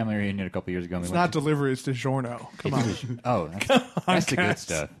 I had a family reunion a couple of years ago. And It's we went not delivery; it's DiGiorno. Come on, to, oh, that's the good guys.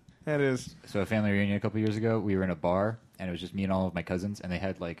 stuff. that is. So a family reunion a couple of years ago, we were in a bar, and it was just me and all of my cousins, and they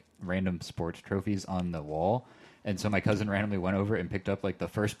had like random sports trophies on the wall. And so my cousin randomly went over and picked up like the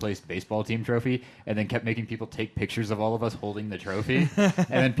first place baseball team trophy, and then kept making people take pictures of all of us holding the trophy. And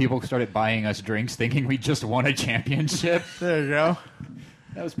then people started buying us drinks, thinking we just won a championship. There you go.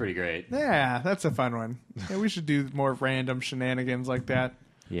 That was pretty great. Yeah, that's a fun one. Yeah, we should do more random shenanigans like that.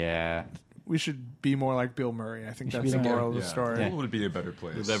 Yeah. We should be more like Bill Murray. I think should that's be the like moral of the Yeah. story. What would be a better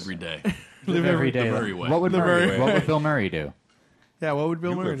place? Live every day. Live every day. the Murray way. What would The Murray, Murray what would Bill Murray do? Yeah, what would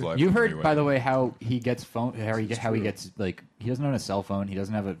Bill You Murray live do? life You the heard, Murray by way. the way, how he gets phone. How he true. gets like he doesn't own a cell phone. He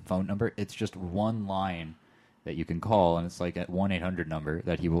doesn't have a phone number. It's just one line that you can call, and it's like a 1-800 number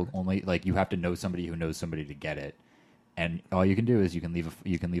that he will only like. You have to know somebody who knows somebody to get it, and all you can do is you can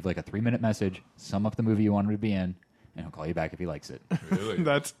leave like a 3-minute message, sum up the movie you want him to be in, and he'll call you back if he likes it. Really?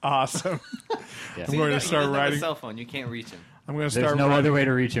 That's awesome. Yeah. I'm going to He start doesn't have a writing. cell phone. You can't reach him. I'm going to There's start no writing. other way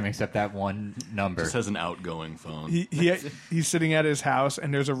to reach him except that one number. Just has an outgoing phone. He's sitting at his house,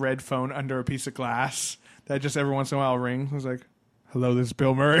 and there's a red phone under a piece of glass that just every once in a while rings. He's like, "Hello, this is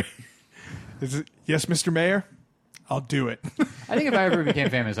Bill Murray." Is it, yes, Mr. Mayor? I'll do it. I think if I ever became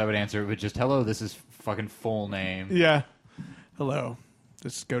famous, I would answer it with just "Hello, this is fucking full name." Yeah. Hello,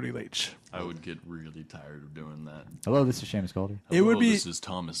 this is Cody Leach. I would get really tired of doing that. Hello, this is Seamus Calder. It would Hello, be- This is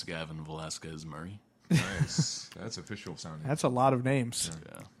Thomas Gavin Velasquez Murray. Nice. That's official sounding. That's a lot of names.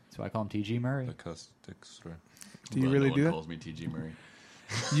 Yeah. So I call him TG Murray. Acoustic story. Do you But really no do one that? calls me TG Murray.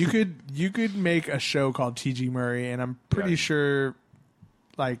 You could make a show called TG Murray, and I'm pretty Yeah. sure,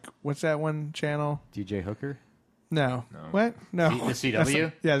 like, what's that one channel? DJ Hooker. No. No. What? No. The CW? That's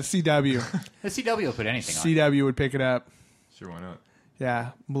not- yeah, the CW. The CW will put anything on. CW would pick it up. Sure, why not?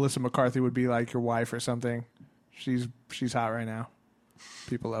 Yeah, Melissa McCarthy would be like your wife or something. She's hot right now.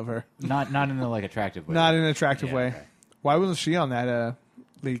 People love her. Not in the like attractive way. Not in an attractive Yeah, way. okay. Why wasn't she on that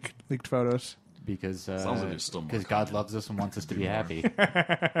leaked photos? because Sounds like there's still more God coming. loves us and wants us to be happy.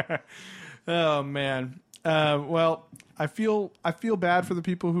 Oh man. Well, I feel bad for the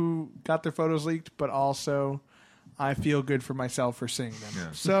people who got their photos leaked, but also I feel good for myself for seeing them. Yeah.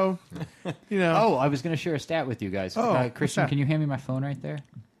 So, you know. Oh, I was going to share a stat with you guys. Oh, what's Christian, that? can you hand me my phone right there?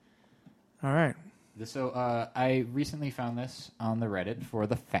 All right. So I recently found this on the Reddit for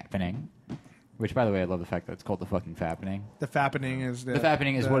the Fappening, which, by the way, I love the fact that it's called the fucking Fappening. The Fappening is The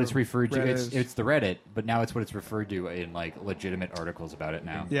Fappening is what it's referred to. Reddit It's the Reddit, but now it's what it's referred to in like legitimate articles about it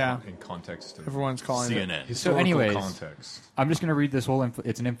now. Yeah. In context of Everyone's calling it. CNN. historical anyways, context. I'm just going to read this whole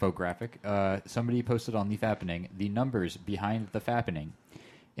it's an infographic. Somebody posted on the Fappening the numbers behind the Fappening.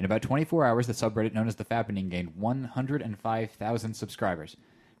 In about 24 hours, the subreddit known as the Fappening gained 105,000 subscribers.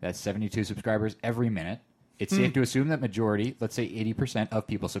 That's 72 subscribers every minute. It's safe to assume that majority, let's say 80% of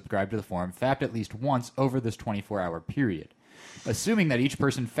people subscribed to the forum, fapped at least once over this 24-hour period. Assuming that each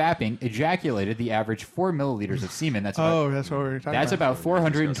person fapping ejaculated the average 4 milliliters of semen, that's about, That's what we were talking that's about. about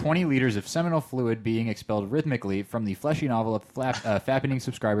 420 liters of seminal fluid being expelled rhythmically from the fleshy novel of Fappening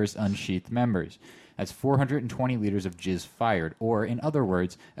subscribers' unsheathed members. That's 420 liters of jizz fired, or in other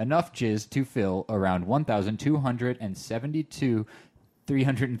words, enough jizz to fill around 1,272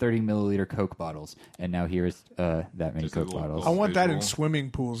 330 milliliter Coke bottles. And now here's that many Just a Coke little- bottles. I want that in Visual. swimming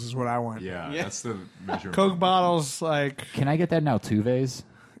pools is what I want. Yeah, Yeah. that's the measurement. Coke bottles, like, Can I get that in Altuve's?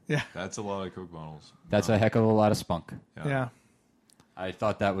 yeah. That's a lot of Coke bottles. That's a heck of a lot of spunk. Yeah. I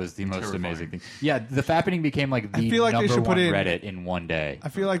thought that was the most Terrifying. amazing thing. Yeah, the Fappening became like the feel like they number should put one in- Reddit in one day. I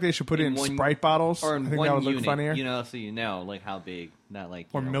feel like they should put it in one- Sprite bottles. Or I in think one that would unit, look funnier. you know, so you know, like how big, not like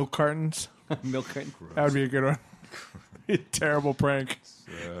Or milk cartons. milk carton. That would be a good one. Terrible prank.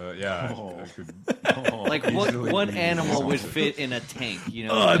 Yeah. Oh. I could, Like what easily one use animal would something. fit in a tank? You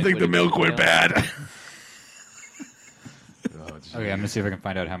know, Oh, I like, think would the it be, milk you went know, bad. Oh, geez. Okay, I'm gonna see if I can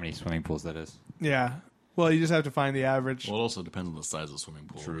find out how many swimming pools that is. Yeah. Well, you just have to find the average. Well, it also depends on the size of the swimming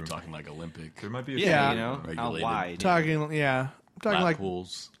pool. True. We're talking like Olympic. There might be a Yeah, Yeah. you know, how Regulated. wide? Talking, yeah. I'm talking Flat like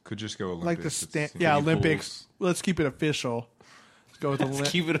pools. Could just go Olympics. like the It's- yeah Kiddie Olympics. pools. Let's keep it official. Let's go with the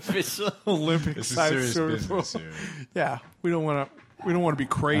Keep it official. Olympic This is size serious swimming business pool. here. Yeah, we don't want to be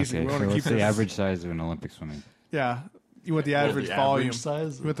crazy. Okay, we so want to what's keep the it average size of an Olympic swimming? Yeah, you want the Well, average the volume. average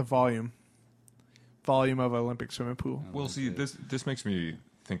size? You want the volume of an Olympic swimming pool. Well, see, this makes me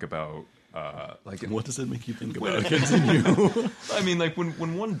think about like What does it make you think about? Continue. I mean, like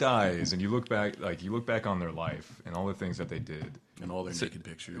when one dies and you look back on their life and all the things that they did. And all their naked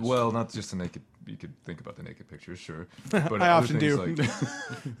pictures. Well, not just the naked. You could think about the naked pictures, sure. But I other often things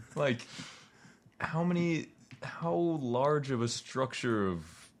do. Like how large of a structure of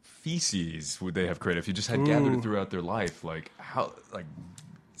feces would they have created if you just had gathered it throughout their life? Like how, like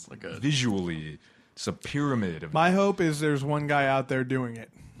it's like a visually, it's a pyramid of. My hope is there's one guy out there doing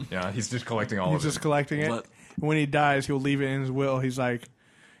it. Yeah, he's just collecting all He's of just it. collecting it. But- And when he dies, he'll leave it in his will. He's like,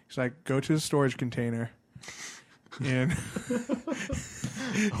 go to the storage container in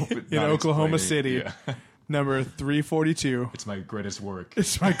But in not Oklahoma explaining- City, yeah. number 342. It's my greatest work.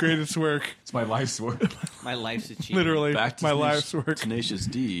 It's my greatest work. It's my life's work. My life's achievement. Literally, back to my Tenacious- life's work. Tenacious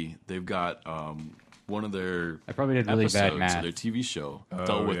D. They've got one of their I probably did really episodes bad math. of their TV show Oh,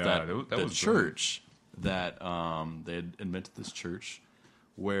 dealt with yeah, that, that that was church that they had invented this church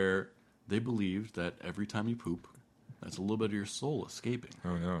where they believed that every time you poop, that's a little bit of your soul escaping.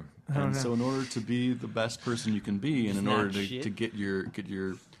 Oh no. And so, in order to be the best person you can be, and in not order shit. to get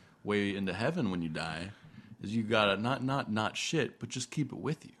your way into heaven when you die, is you gotta not shit, but just keep it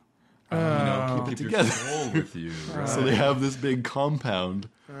with you. Keep it Keep together. your soul with you. Right? So they have this big compound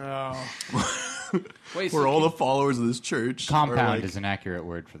Wait, where so, all the followers of this church are Compound like, is an accurate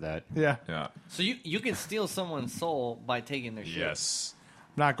word for that. Yeah, Yeah. so you can steal someone's soul by taking their shit. Yes.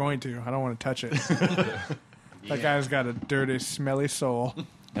 I'm not going to. I don't want to touch it. That guy's got a dirty, smelly soul.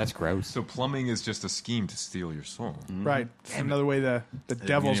 That's gross. So plumbing is just a scheme to steal your soul. Right. It's another way the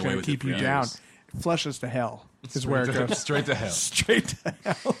devil's away going to with keep it you for down. years. It flushes to hell. Is where it goes. Straight to hell. Straight to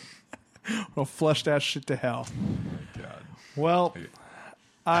hell. We'll flush that shit to hell. God. Well,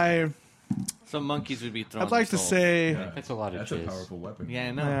 I Some monkeys would be throwing. I'd like to souls. say, That's a lot of That's a jizz. powerful weapon. Yeah,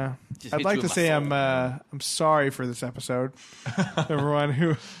 I know. yeah, Just I'd hit like you to with say my soul. I'm sorry for this episode. Everyone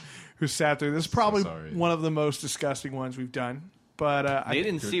who sat through this is probably sorry. one of the most disgusting ones we've done. But They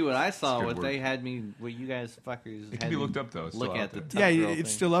didn't see what I saw. good What work. they had me. What you guys fuckers. It can had be me looked up though. It's Look still at out the there. tough yeah, girl it's thing.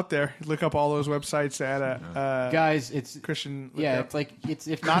 still up there. Look up all those websites at Guys, it's Christian. yeah, it's like it's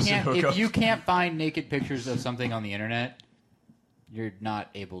if Not you can't hook if up. you can't find naked pictures of something on the internet, you're not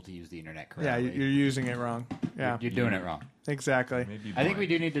able to use the internet Yeah, correctly. you're using it wrong. Yeah, You're doing it wrong. exactly. Maybe I think we blind.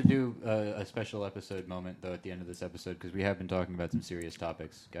 do need to do a special episode moment though at the end of this episode because we have been talking about some serious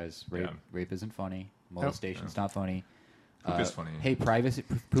topics, guys. Rape isn't funny. Molestation's not funny. Poop is funny. Hey, privacy.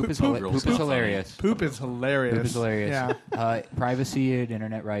 Poop is Poop hilarious. is hilarious. Poop is hilarious. Poop is hilarious. Yeah. Privacy and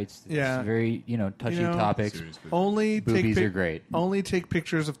internet rights. It's Yeah. very touchy You know, topics. Serious business. Only Boobies take are great. Only take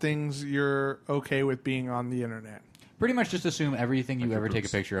pictures of things you're okay with being on the internet. Pretty much just assume everything you Like your ever take a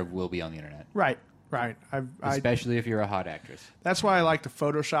boobs. picture of will be on the internet. Right. Right. Especially if you're a hot actress. That's why I like to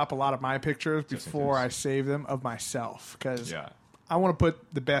Photoshop a lot of my pictures Just in before case. I save them of myself because Yeah. I want to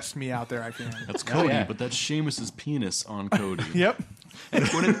put the best me out there I can. That's Cody, yeah. but that's Seamus's penis on Cody. Yep.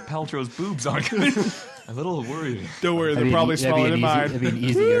 Gwyneth Paltrow's boobs on. A little worried. Don't worry, they're That'd be probably that'd be smaller an than easy, mine. That'd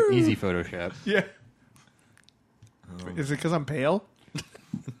be an easy Photoshop. Yeah. Is it because I'm pale?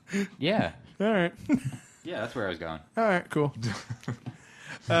 Yeah. All right. Yeah, that's where I was going. All right. Cool.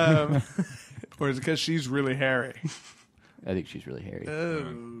 Or is it because she's really hairy? I think she's really hairy. Oh,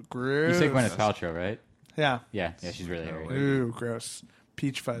 You gross. said Gwyneth Paltrow, right? Yeah. Yeah, she's really hairy. way. Ooh, gross.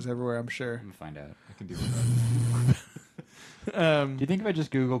 Peach fuzz everywhere, I'm sure. I'm gonna find out. I can deal with that. Do you think if I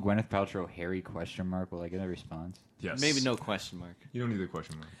just Google Gwyneth Paltrow hairy ? Will I get a response? Yes. Maybe no question mark. You don't need the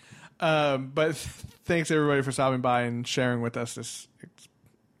question mark. But thanks everybody for stopping by and sharing with us this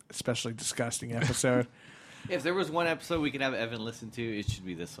especially disgusting episode. If there was one episode we could have Evan listen to, it should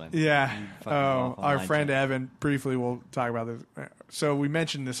be this one. Yeah. fucking awful Our line friend check. Evan, briefly, we'll talk about this. So we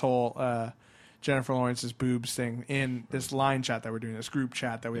mentioned this whole Jennifer Lawrence's boobs thing in this line chat that we're doing, this group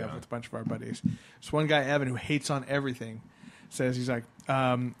chat that we have Yeah. with a bunch of our buddies. This one guy, Evan, who hates on everything, says he's like,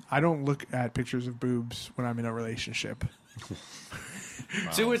 I don't look at pictures of boobs when I'm in a relationship.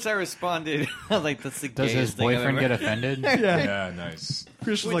 To which I responded, like, that's the Does his gayest thing I've boyfriend ever- get offended? Yeah, nice.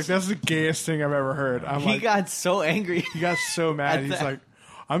 Christian's like, that's the gayest thing I've ever heard. I'm He like, got so angry. he got so mad. At He's that- like,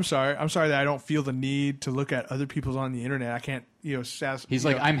 I'm sorry that I don't feel the need to look at other people's on the internet. I can't, He's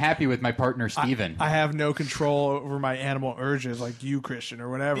like, I'm happy with my partner Steven. I have no control over my animal urges like you, Christian, or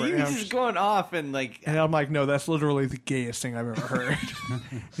whatever. He And was I'm, just going off and, like, and I'm like, no, that's literally the gayest thing I've ever heard.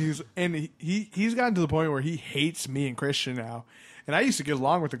 He's gotten to the point where he hates me and Christian now. And I used to get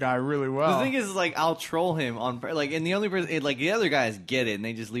along with the guy really well. the thing is, like, I'll troll him on, like, and the only person, like, the other guys get it and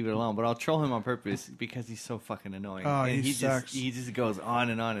they just leave it alone, but I'll troll him on purpose because he's so fucking annoying. Oh, and he sucks. he just goes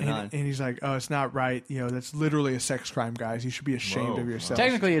on and on and on. and he's like, oh, it's not right. That's literally a sex crime, guys. You should be ashamed Whoa. of yourself.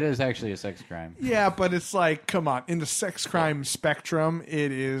 Technically, it is actually a sex crime. Yeah, but it's like, come on. In the sex crime spectrum,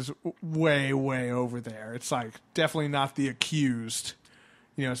 it is way, way over there. It's like definitely not the accused.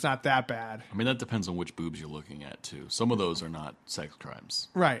 It's not that bad. I mean, that depends on which boobs you're looking at, too. Some of those are not sex crimes.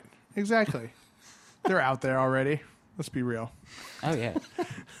 Right. Exactly. They're out there already. Let's be real. Oh yeah.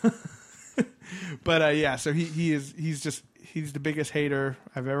 But yeah, so he's the biggest hater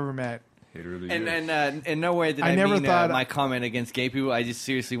I've ever met. Hater of the And year. in no way did I I never mean thought- my comment against gay people. I just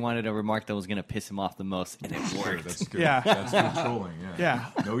seriously wanted a remark that was going to piss him off the most, and it Sure, worked. that's good. Yeah. That's good trolling. Yeah.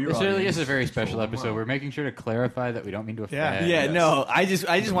 Yeah. Know your This really audience. is a very special Troll them episode. well. We're making sure to clarify that we don't mean to Yeah. offend. Yeah, Yes. no, I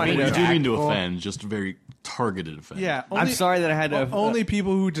just wanted We to. do mean to Well- offend, just very targeted offend. Yeah. I'm sorry that I had to. Only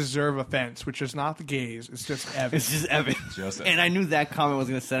people who deserve offense, which is not the gays. It's just Evan. It's just Evan. Just And I knew that comment was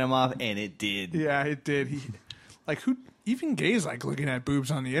going to set him off, and it did. Yeah, it did. Who even gays like looking at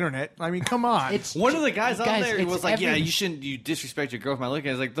boobs on the internet? I mean, come on. It's One of the guys on there it's was like, "Yeah, every- you disrespect your girlfriend." I look at it,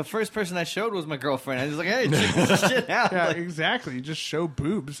 I was like, the first person I showed was my girlfriend. I was like, "Hey, check this shit out." yeah, Like, exactly. You just show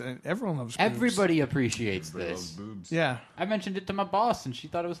boobs, and everyone loves boobs. Everybody appreciates Everybody loves this. boobs. Yeah, I mentioned it to my boss, and she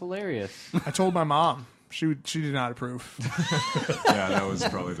thought it was hilarious. I told my mom. She did not approve. Yeah, that was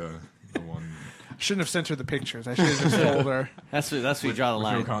probably the one. Shouldn't have sent her the pictures. I should have just told her. that's where you draw the With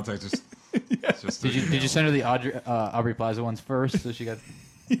no line. contact, just Did you send her the Aubrey Plaza ones first, so she got?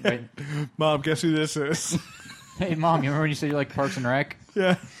 Right? Mom, guess who this is? Hey, mom, you remember when you said you like Parks and Rec?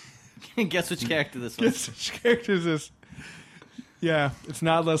 Yeah, Guess which character this was? guess which character is this? Yeah, it's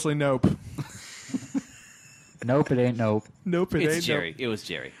not Leslie Nope. Nope, it ain't nope. Nope, it It's ain't Jerry. Nope. It was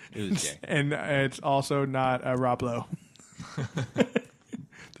Jerry. It was Jerry. And it's also not Rob Lowe.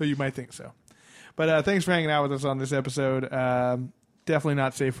 Though you might think so. But thanks for hanging out with us on this episode. Definitely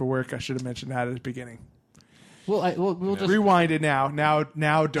not safe for work. I should have mentioned that at the beginning. We'll just Rewind it now.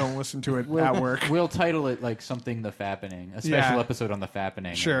 Now don't listen to it at work. We'll title it like something the Fappening, a special Yeah. episode on the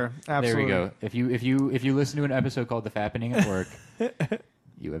Fappening. Sure, There we absolutely. go. If you listen to an episode called the Fappening at work,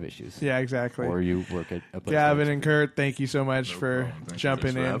 you have issues. Yeah, exactly. Or you work at a place. Gavin like- and Kurt, thank you so much No for problem. Thank you.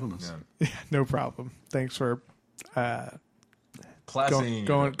 jumping Thanks for in. having us. Yeah. No problem. Thanks for Classy.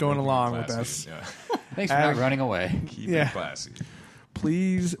 going Making it along with classy. us. Yeah. Thanks for not running away. Keep Yeah. it classy.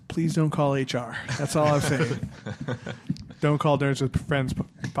 please don't call HR. That's all I'm saying. Don't call Nerds with Friends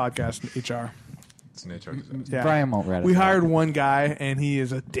podcast HR. It's an HR disaster. Yeah. Brian won't ratify. We hired one guy, and he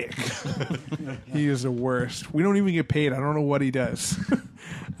is a dick. He is the worst. We don't even get paid. I don't know what he does.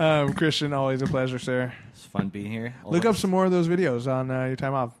 Christian, always a pleasure, sir. It's fun being here. Look up some more of those videos on your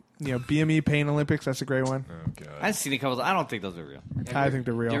time off. BME Pain Olympics. That's a great one. Oh god. I've seen a couple. I don't think those are real. I think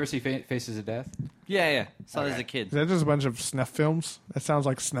they're Did you real. ever see Faces of Death? Yeah. Saw it as a kid. Is that just a bunch of snuff films? That sounds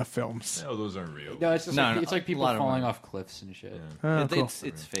like snuff films. No, those aren't real. No, it's just No, it's like a people lot of them falling are. off cliffs and shit. Oh, cool.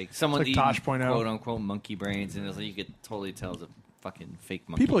 It's fake. Someone It's like eating Tosh.0. quote unquote monkey brains, and it's like you could totally tell it's a fucking fake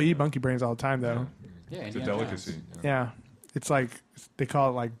monkey. People eat monkey brains all the time, though. Yeah, It's a Indiana delicacy. Jones. Yeah, it's like they call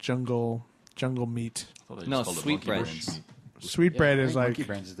it like jungle meat. I thought they No, just called it sweetbread. monkey brains. Sweetbread Yeah, I is think like Monkey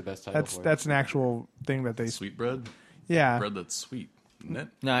Brains is the best title for it. that's an actual thing that they. Sweetbread? Yeah, Bread that's sweet. Isn't it?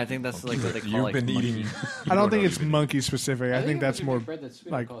 No, I think that's like what they call You've like been monkey. eating. I don't think know it's you've been monkey specific. I think if that's it's more bread that's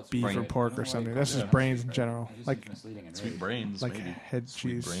sweet, like call it beef sweet or bread. pork I or don't know why something. you That's call just it brains in sweet general, bread. It's like misleading and Sweet rude. brains, like maybe. head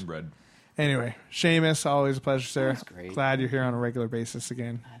Sweet cheese. brain bread. Anyway, Seamus, always a pleasure, sir. That's great. Glad you're here on a regular basis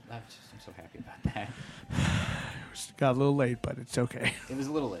again. I'm so happy about that. Got a little late, but it's okay. It was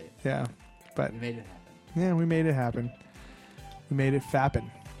a little late. Yeah, but We made it happen. yeah, we made it happen. We made it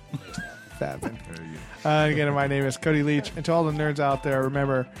fappin'. Fappin'. There you go. Again, my name is Cody Leach, and to all the nerds out there,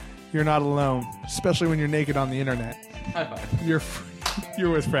 remember, you're not alone, especially when you're naked on the internet. High five. You're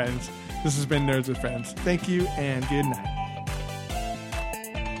with friends. This has been Nerds with Friends. Thank you, and good night.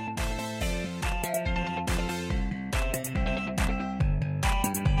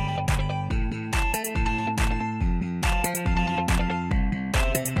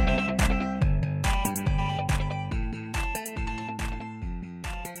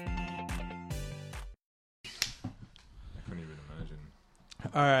 I couldn't even imagine.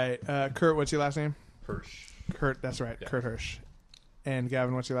 All right, Kurt, what's your last name? Hirsch. Kurt, that's right, Yeah. Kurt Hirsch. And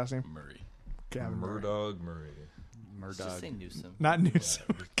Gavin, what's your last name? Murray. Gavin. Murdoch Murray. Just say Newsom. Not Newsom.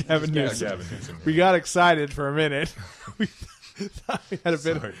 Gavin Yeah, Newsom. Gavin Newsom. We got excited for a minute. We thought we had a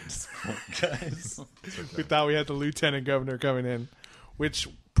bit. Guys. We thought we had the lieutenant governor coming in, which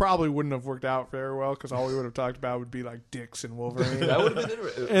probably wouldn't have worked out very well because all we would have talked about would be like dicks and Wolverine. That would have been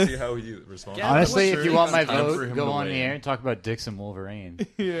interesting. See how he responds. Yeah, Honestly, sure if you it's want my time for vote, him go to on the weigh in. air and talk about Dix and Wolverine.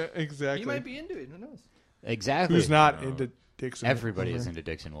 Yeah, exactly. You might be into it. Who knows? Exactly. Who's not into dicks? And Everybody is Wolverine? into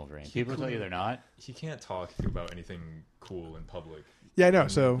Dix and Wolverine. People tell you they're not. He can't talk about anything cool in public. Yeah, I know.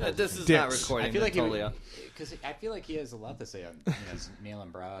 So This is dicks. not recording. I feel like totally because I feel like he has a lot to say on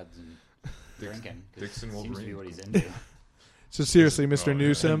nailing broads and drinking. 'cause Dix and it seems to be Wolverine. what he's into. So seriously, Mr. Oh, yeah.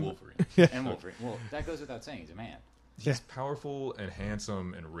 Newsom. And Wolverine. And Wolverine. Well, that goes without saying. He's a man. He's powerful and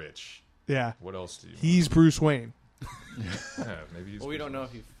handsome and rich. Yeah, What else do you? he's Bruce Wayne. Yeah, maybe he's. Well, we don't know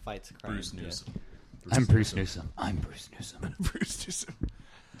if he fights crime. Bruce yet. Newsom. I'm Bruce Newsom. I'm Bruce Newsom. Bruce Newsom.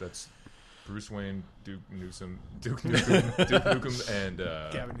 That's Bruce Wayne, Duke Nukem, Duke Nukem, and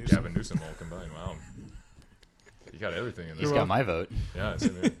Gavin Newsom. all combined. Wow, you got everything in He's there. got my vote. Yeah, it's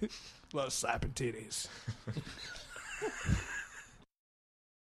in there. Love slapping titties.